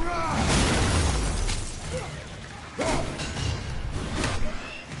fuck?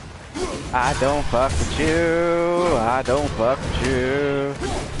 I don't fuck with you. I don't fuck with you.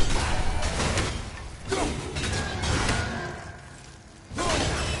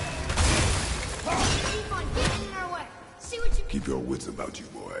 Keep on getting in our way. See what you Keep your wits about you,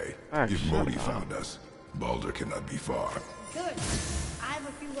 boy. Alright, If shut Modi up. found us, Baldur cannot be far. Good. I have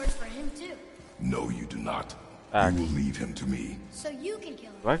a few words for him too. No, you do not. Alright. You will leave him to me. So you can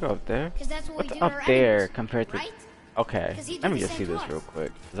kill him. Do I go up there? Because that's what What's we do to up our there enemies, compared to... right? Okay, 'Cause he did let me the just same see to this us. real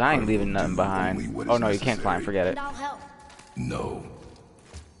quick. Cause I ain't I leaving will nothing do behind. only what Oh is no, you can't climb, necessary. forget it. And I'll help. No.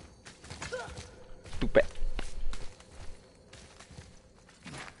 Stupid.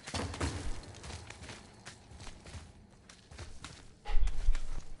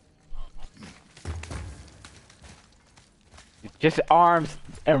 Just arms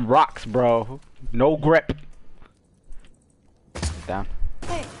and rocks, bro. No grip. Down.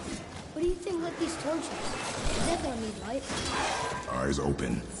 Hey, what do you think lit these torches? They don't need light. Eyes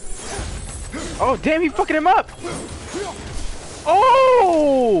open. Oh, damn, he fucking him up.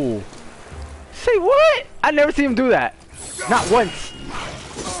 Oh! Say what? I never seen him do that. Not once.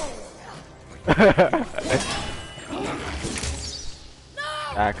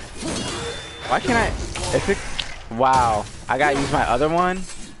 Axe. Why can't I? If it, wow. I gotta use my other one.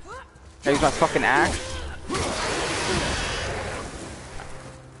 I use my fucking axe.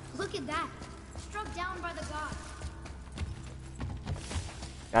 Look at that. Struck down by the god.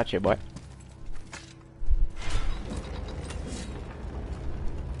 Gotcha, boy.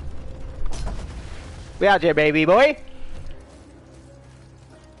 We out here, baby boy.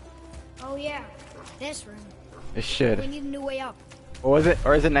 Oh yeah, this room. It We should. need a new way up. Or was it?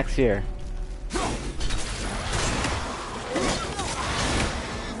 Or is it next year?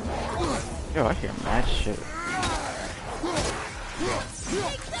 Yo, I hear mad shit.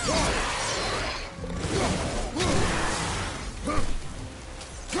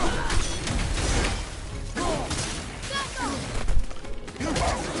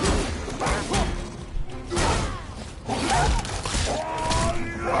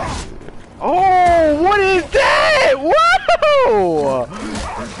 Oh, what is that? Whoa!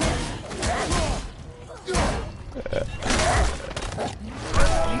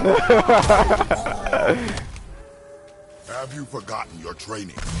 Have you forgotten your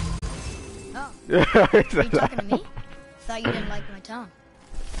training? Oh, are you talking to me? Thought you didn't like my tone.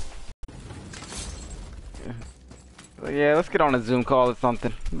 Yeah, let's get on a Zoom call or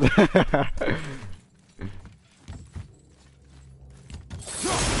something.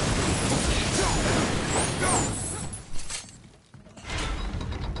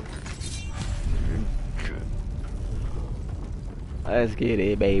 Let's get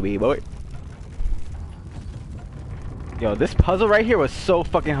it, baby boy. Yo, this puzzle right here was so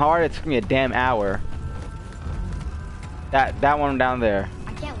fucking hard. It took me a damn hour. That one down there.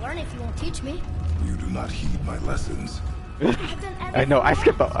 I can't learn if you won't teach me. You do not heed my lessons. I've done I know. I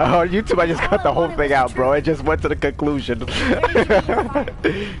skipped the on YouTube. I just cut the whole thing out, bro. It just went to the conclusion.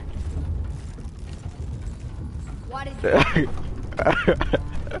 Why did you?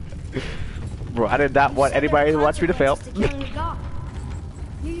 Bro, I did not want anybody to watch me to fail. You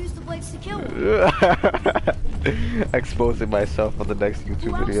used the blades to kill him. Exposing myself on the next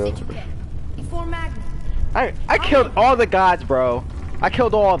YouTube Who video. else did you get? Before Magnum. I killed all the gods, bro. I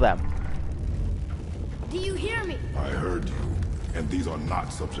killed all of them. Do you hear me? I heard you, and these are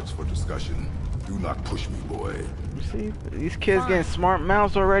not subjects for discussion. Do not push me, boy. You see, these kids getting smart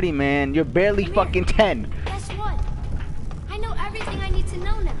mouths already, man. You're barely fucking 10. Guess what? I know everything I need to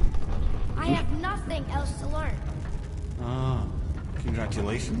know now. I have nothing else to learn. Ah,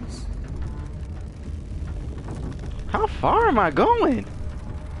 congratulations. How far am I going?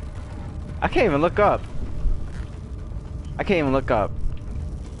 I can't even look up. I can't even look up.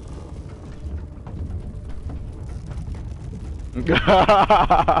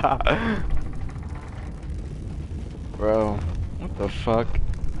 Bro, what the fuck?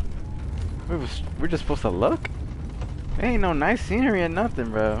 We're just supposed to look? There ain't no nice scenery or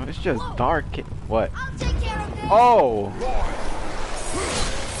nothing, bro. It's just dark. What? I'll take care of this. Oh!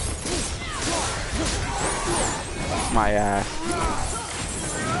 My ass.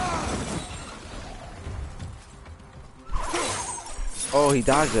 Oh, he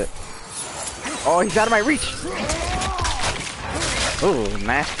dodged it. Oh, he's out of my reach. Oh,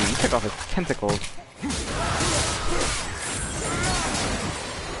 nasty. He took off his tentacles.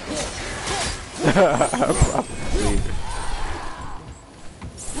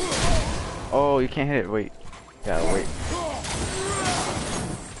 Oh, you can't hit it. Wait. Yeah, wait.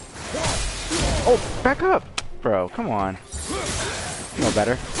 Oh, back up. Bro, come on. You know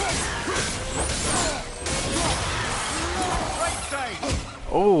better.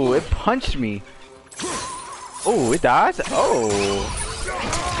 Oh, it punched me. Oh, it dodged? Oh.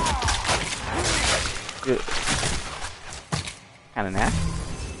 Kinda nasty.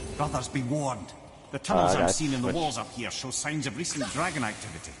 Brothers, be warned. The tunnels I'm that's seeing in the what- walls up here show signs of recent dragon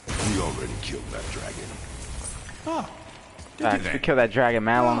activity. We already killed that dragon. Ah, did you We then? killed that dragon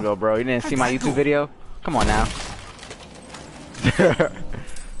man long ago, bro. You didn't see my How'd that YouTube go? video? Come on now.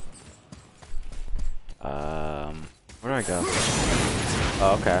 Where do I go?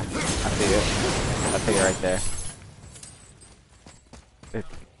 Oh, okay. I see it. I see it right there. It's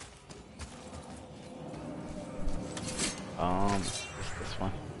this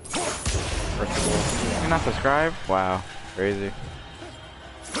one. First of all, you're not subscribed? Wow, crazy.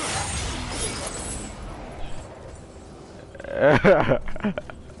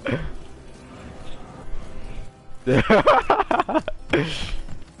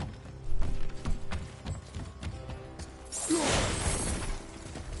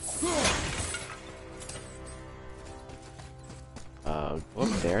 Go up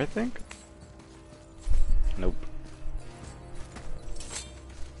there, I think? Nope.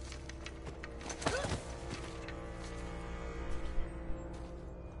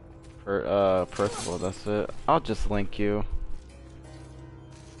 Percival, that's it. I'll just link you.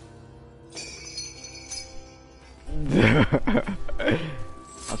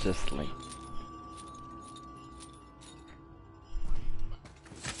 I'll just link.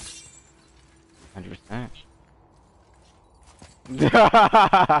 %.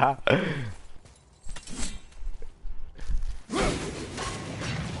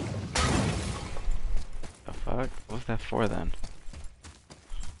 The fuck? What's that for then?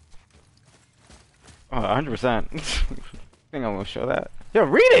 Oh, 100%. Think I'm gonna show that? Yo,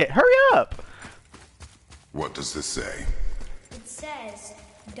 read it! Hurry up! What does this say? It says,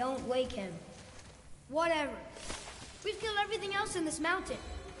 don't wake him. Whatever. We've killed everything else in this mountain.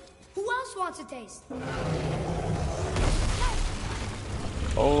 Who else wants a taste?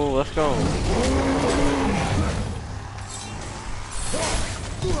 Oh, let's go.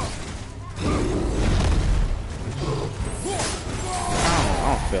 I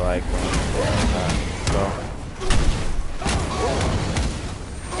don't feel like go.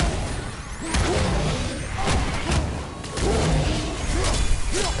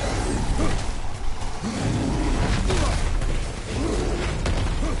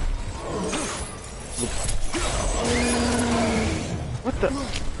 What the?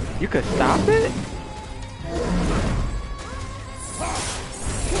 You could stop it?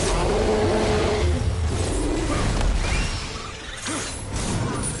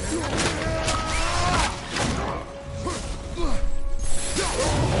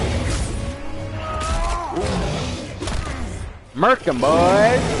 Murk 'em,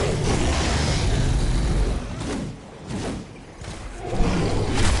 boys!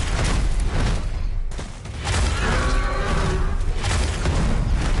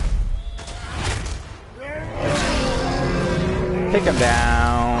 Take him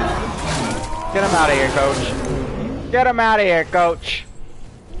down. Get him out of here, coach. Get him out of here, coach.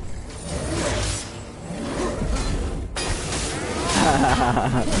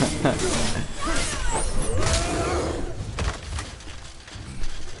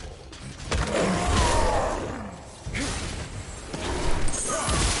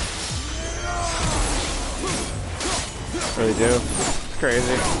 Really do. It's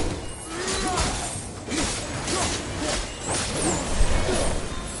crazy.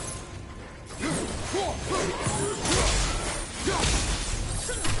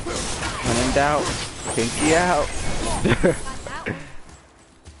 When in doubt, pinky out.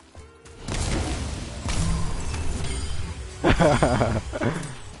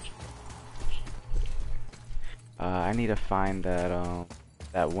 I need to find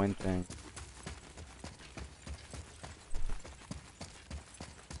that wind thing.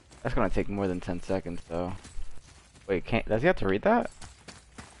 That's gonna take more than 10 seconds though. Wait, does he have to read that?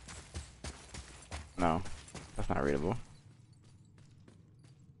 No, that's not readable.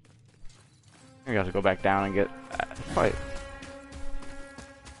 Maybe I have to go back down and get fight.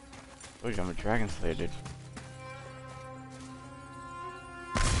 Oh, I'm a Dragon Slayer, dude.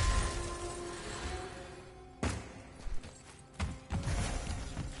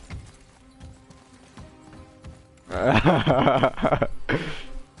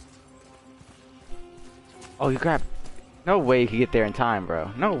 Oh, you grabbed. No way you could get there in time, bro.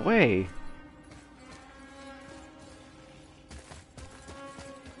 No way.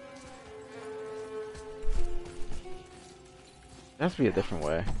 There has to be a different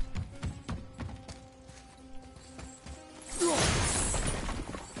way.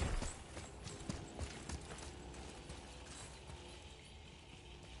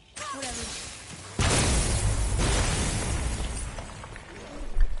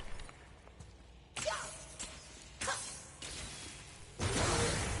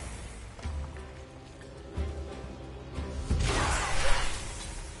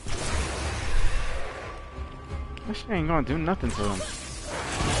 That shit ain't gonna do nothing to him.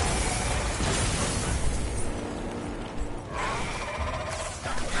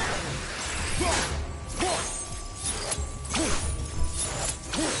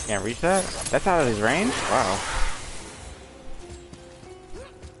 Can't reach that? That's out of his range? Wow.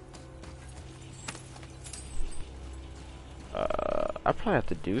 I probably have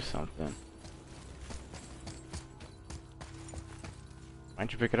to do something. Why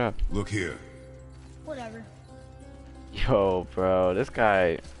don't you pick it up? Look here. Whatever. Yo, bro, this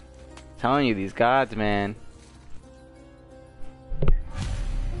guy telling you these gods, man.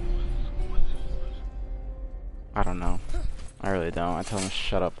 I don't know. I really don't. I tell him to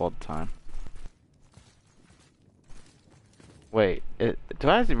shut up all the time. Wait, do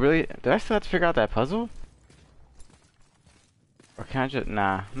I still have to figure out that puzzle? Or can I just,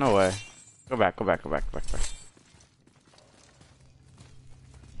 nah, no way. Go back.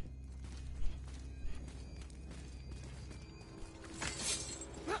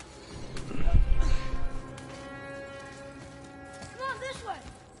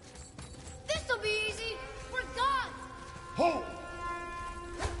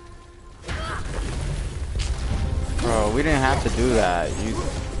 Bro, we didn't have to do that.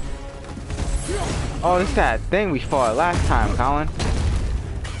 Oh, it's that thing we fought last time, Colin.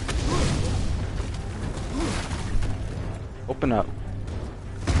 Open up.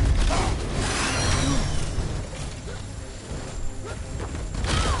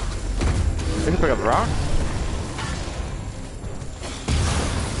 We can pick up the rock.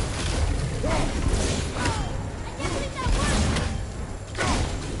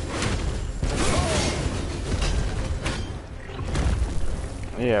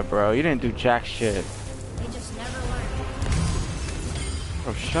 Yeah, bro, you didn't do jack shit. They just never learn.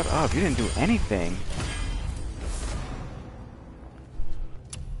 Bro, shut up. You didn't do anything.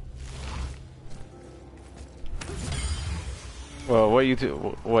 Well, what you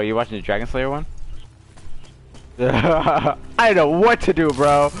do? What, you watching the Dragon Slayer one? I don't know what to do,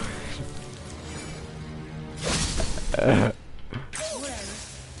 bro.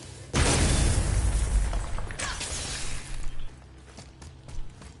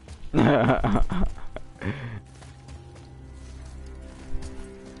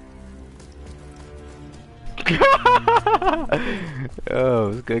 Oh,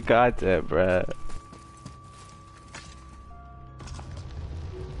 it's good content, bruh.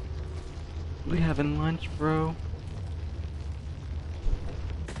 We having lunch, bro?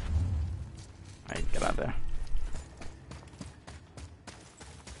 Alright, get out there.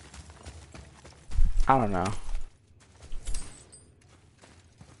 I don't know.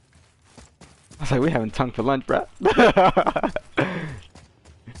 I was like, we having tongue for lunch, bruh.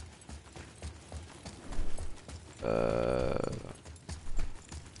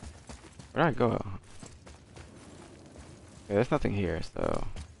 Where'd I go? Okay, there's nothing here, so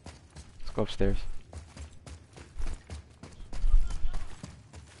let's go upstairs.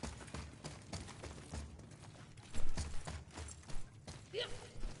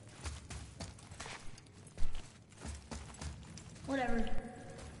 Whatever.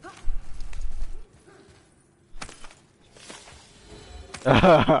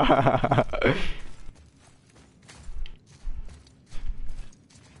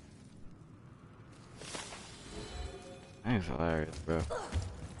 That is hilarious, bro.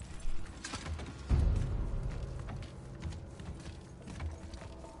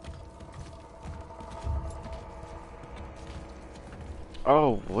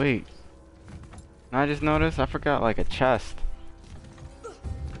 Oh, wait. I just noticed I forgot like a chest.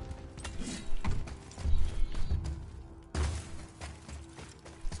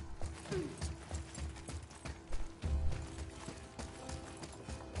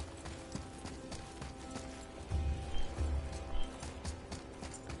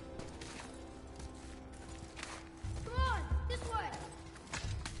 Come on, this way.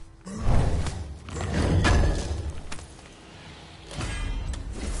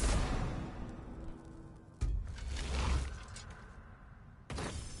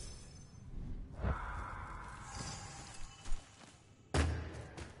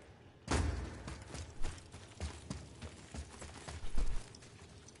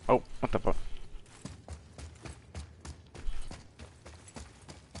 Oh, what the fuck?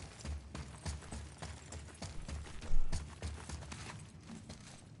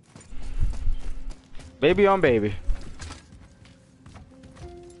 Baby on baby.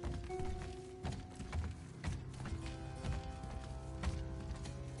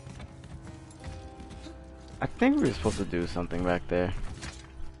 I think we were supposed to do something back there.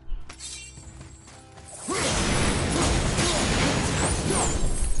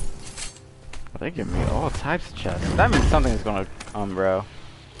 They give me all types of chests. That means something's gonna come, bro.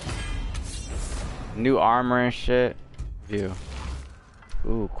 New armor and shit. View.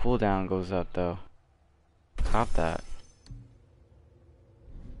 Ooh, cooldown goes up though. Top that.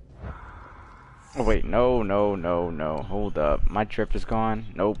 Oh wait, no. Hold up. My drip is gone.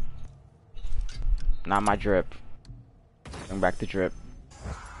 Nope. Not my drip. Bring back the drip.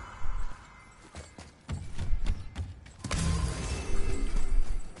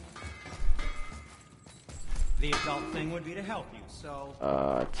 The adult thing would be to help you, so...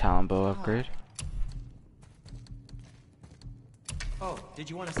 Talon bow upgrade. Oh, did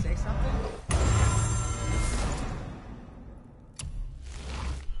you want to say something?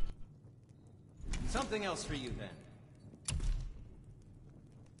 Something else for you, then.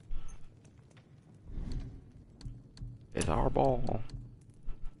 It's our ball.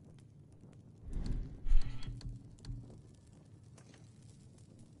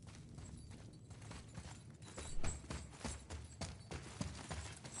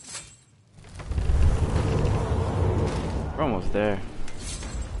 We're almost there.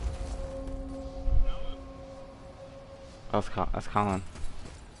 That's Colin.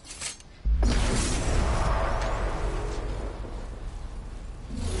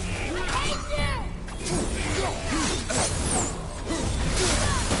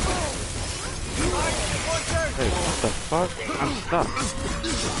 Hey, what the fuck? I'm stuck.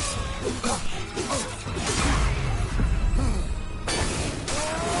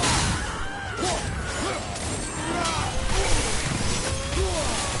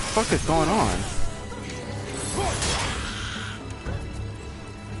 What the fuck is going on?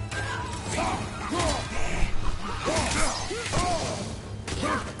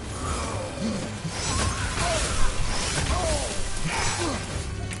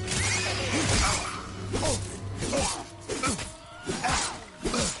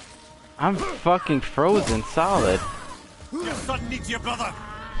 I'm fucking frozen solid. Your son needs your brother.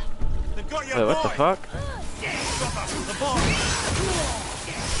 They've got your Wait, what the fuck?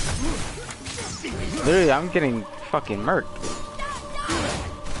 Literally, I'm getting fucking murked.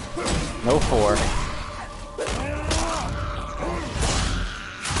 No 4.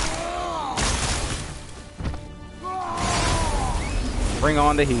 Bring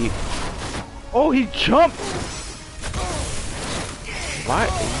on the heat. Oh, he jumped! Why?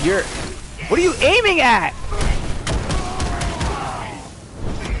 What are you aiming at?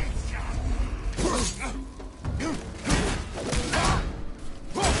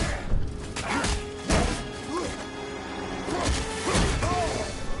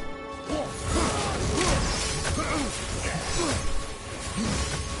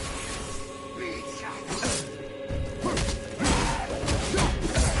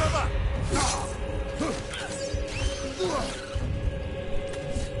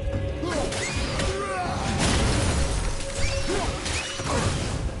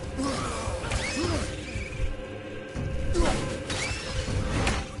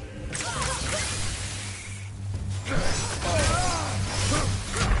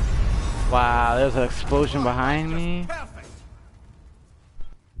 Wow, there's an explosion behind me. Perfect.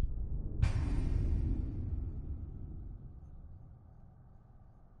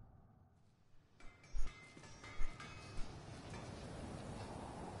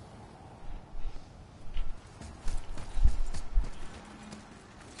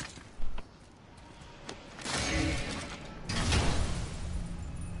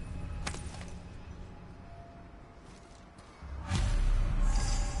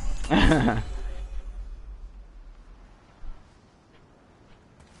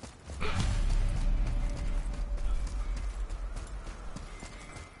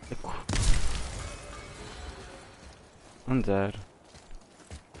 I'm dead.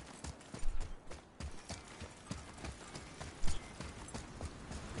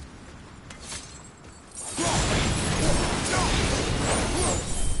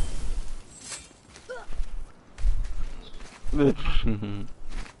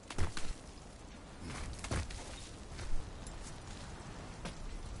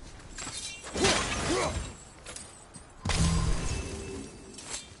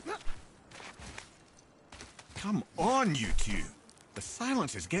 Come on, you two. The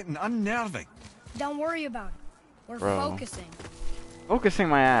silence is getting unnerving. Don't worry about it. We're Bro. focusing. Focusing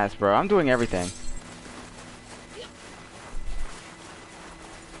my ass, bro. I'm doing everything.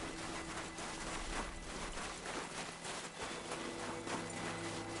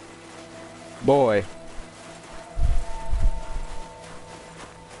 Boy.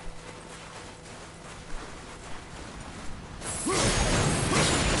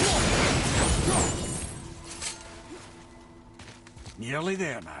 Nearly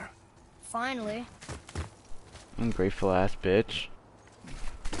there now. Finally. Ungrateful ass bitch.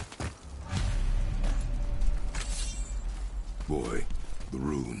 Boy, the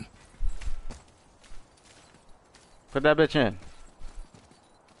rune. Put that bitch in.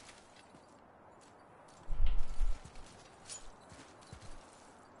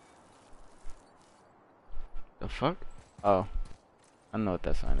 The fuck? Oh. I know what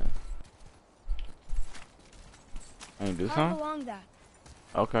that sign is. Can you do How something? along that?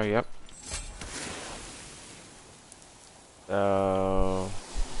 Okay, yep. So...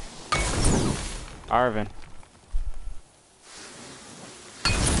 Arvin.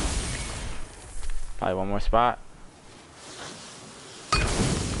 Probably one more spot.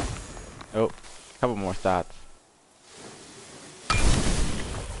 Oh, couple more spots.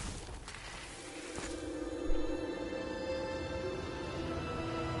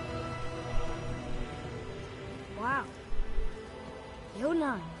 Wow.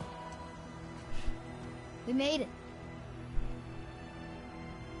 Yo9. We made it.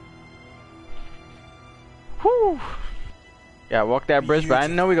 Whew. Yeah, walk that bridge, but I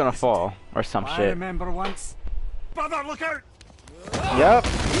didn't know we were gonna fall or some I shit. remember once. Brother, look out! Yep.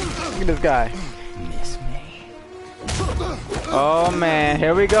 Look at this guy. Miss me? Oh man,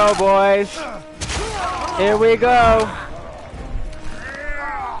 here we go, boys. Here we go.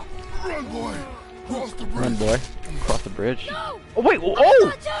 Run, boy! Cross the bridge! Run, boy. Cross the bridge. No! Oh wait! I can Oh! do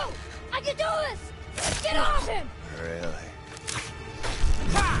it too! I can do this! Get off him!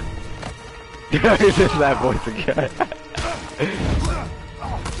 It's just that voice again.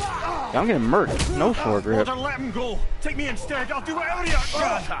 I'm getting murked. No foregrip. Brother, let him go. Take me instead. I'll do whatever you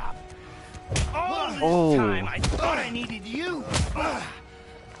got. All this Oh. time I thought I needed you. But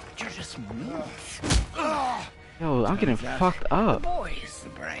you're just me. Yo, I'm getting fucked up. Boys, the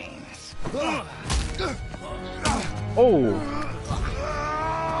brains. Oh!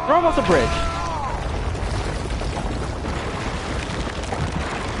 Throw him off the bridge.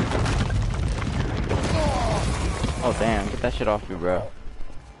 Oh damn! Get that shit off me, bro.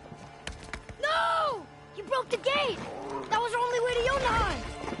 No! You broke the gate! That was our only way to Yo9!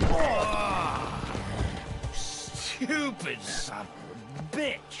 Stupid son of a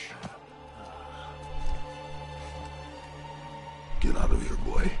bitch. Get out of here,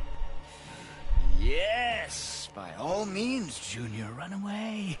 boy. Yes, by all means, Junior, run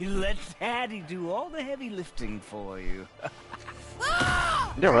away. Let Daddy do all the heavy lifting for you.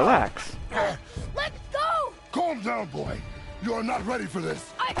 Ah! Yeah, relax. Let go! Calm down, boy. You are not ready for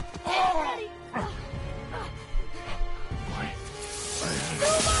this. I am ready! Boy,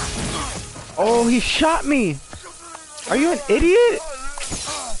 Oh, he shot me. Are you an idiot?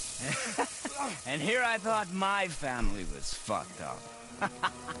 And here I thought my family was fucked up.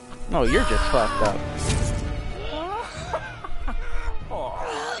 No, you're just fucked up.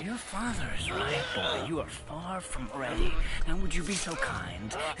 Oh, your father is right, boy. You are far from ready. Now, would you be so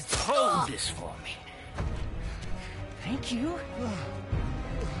kind as to hold this for me? Thank you.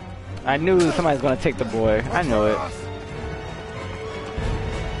 I knew somebody's gonna take the boy. I know it.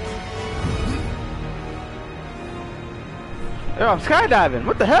 Yo, I'm skydiving.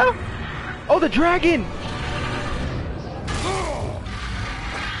 What the hell? Oh, the dragon.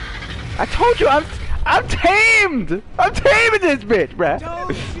 I told you, I'm tamed. I'm taming this bitch, bruh.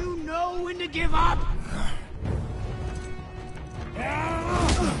 Don't you know when to give up?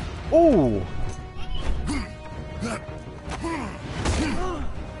 Ooh.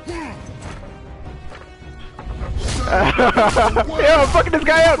 Yo, I'm fucking this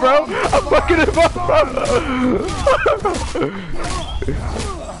guy up, bro. I'm fucking him up, bro.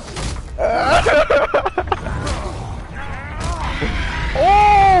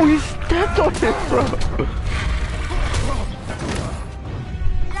 Oh, he stepped on it, bro.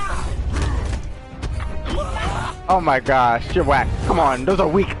 Oh my gosh, you're whack. Come on, those are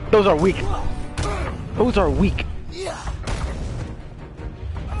weak. Those are weak. Those are weak.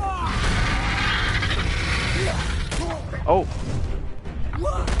 Oh.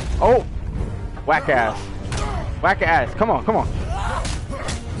 Oh. Whack ass. Whack ass. Come on, come on.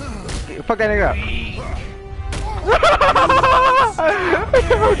 Fuck that nigga up.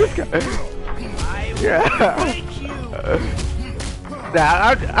 This guy. Yeah.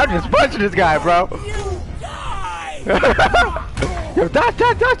 Nah, I'm just punching this guy, bro. Yo, dodge,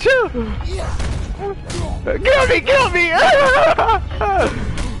 chill. Kill me, kill me.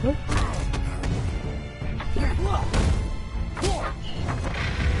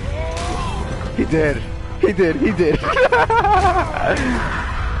 He did. He did. He did.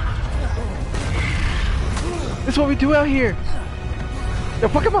 This is what we do out here. Yo,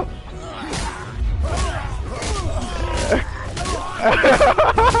 fuck him up.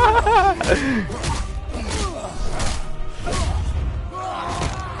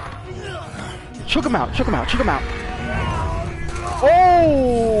 Choke him out. Choke him out. Choke him out. Oh.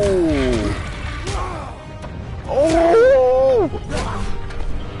 Oh.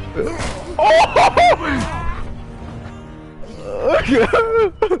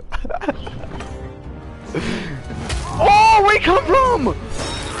 Oh, where he come from?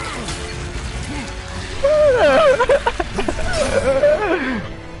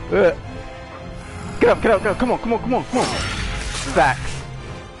 Get up, get up, get up. Come on, come on, come on, come on. Facts.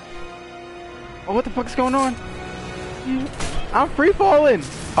 Oh, what the fuck is going on? I'm free falling.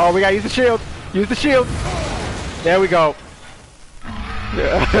 Oh, we gotta use the shield. Use the shield. There we go.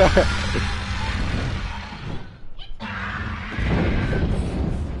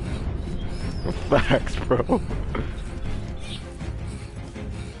 Facts, bro.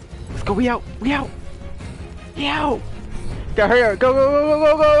 Let's go. We out. We out. We out. Gotta hurry up. Go, go, go,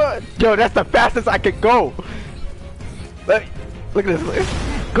 go, go, go. Yo, that's the fastest I can go. Look at this.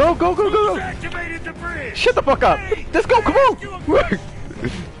 Go, go, go, go, go. Shut the fuck up. Let's go. Come on.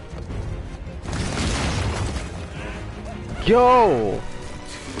 Yo.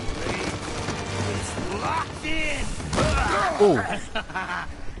 Ooh.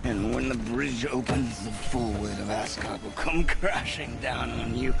 And when the bridge opens, the full weight of Asgard will come crashing down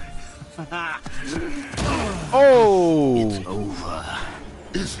on you. Oh. It's over.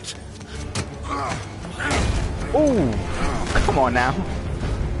 Is it? Ooh. Come on now.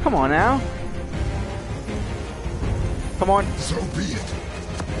 Come on now. Come on. So be it.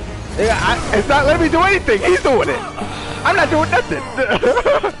 Yeah, it's not letting me do anything. He's doing it. I'm not doing nothing.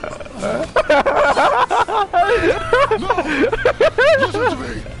 Listen to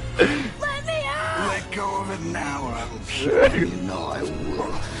me. Let me out! Let go of it now, or I will kill you. You know I will.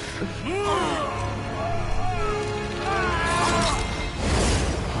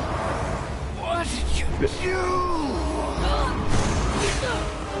 What did you do?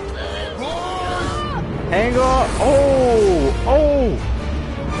 Angle. Oh. Oh.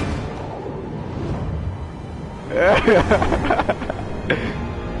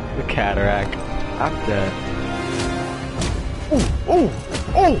 The cataract. I'm dead. Oh. Oh.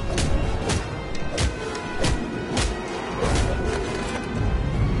 Oh.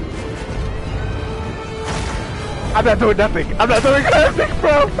 I'm not doing nothing. I'm not doing anything,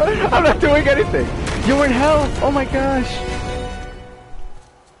 bro. I'm not doing anything. You're in hell. Oh my gosh.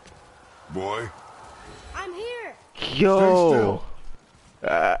 Boy. I'm here. Yo.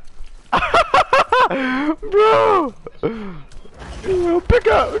 Bro. Pick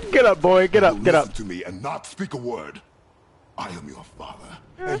up. Get up, boy. Get up. Get up. Listen to me and not speak a word. I am your father,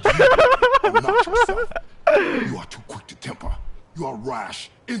 and you are not yourself. You are too quick to temper. You are rash,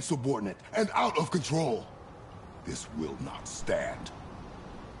 insubordinate, and out of control. This will not stand.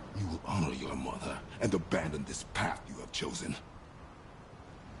 You will honor your mother and abandon this path you have chosen.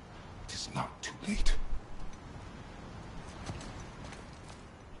 It is not too late.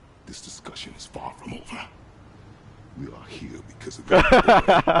 This discussion is far from over. We are here because of you.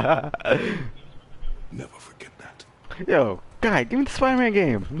 Never forget that. Yo, God, give me the Spider-Man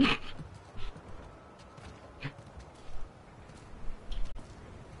game.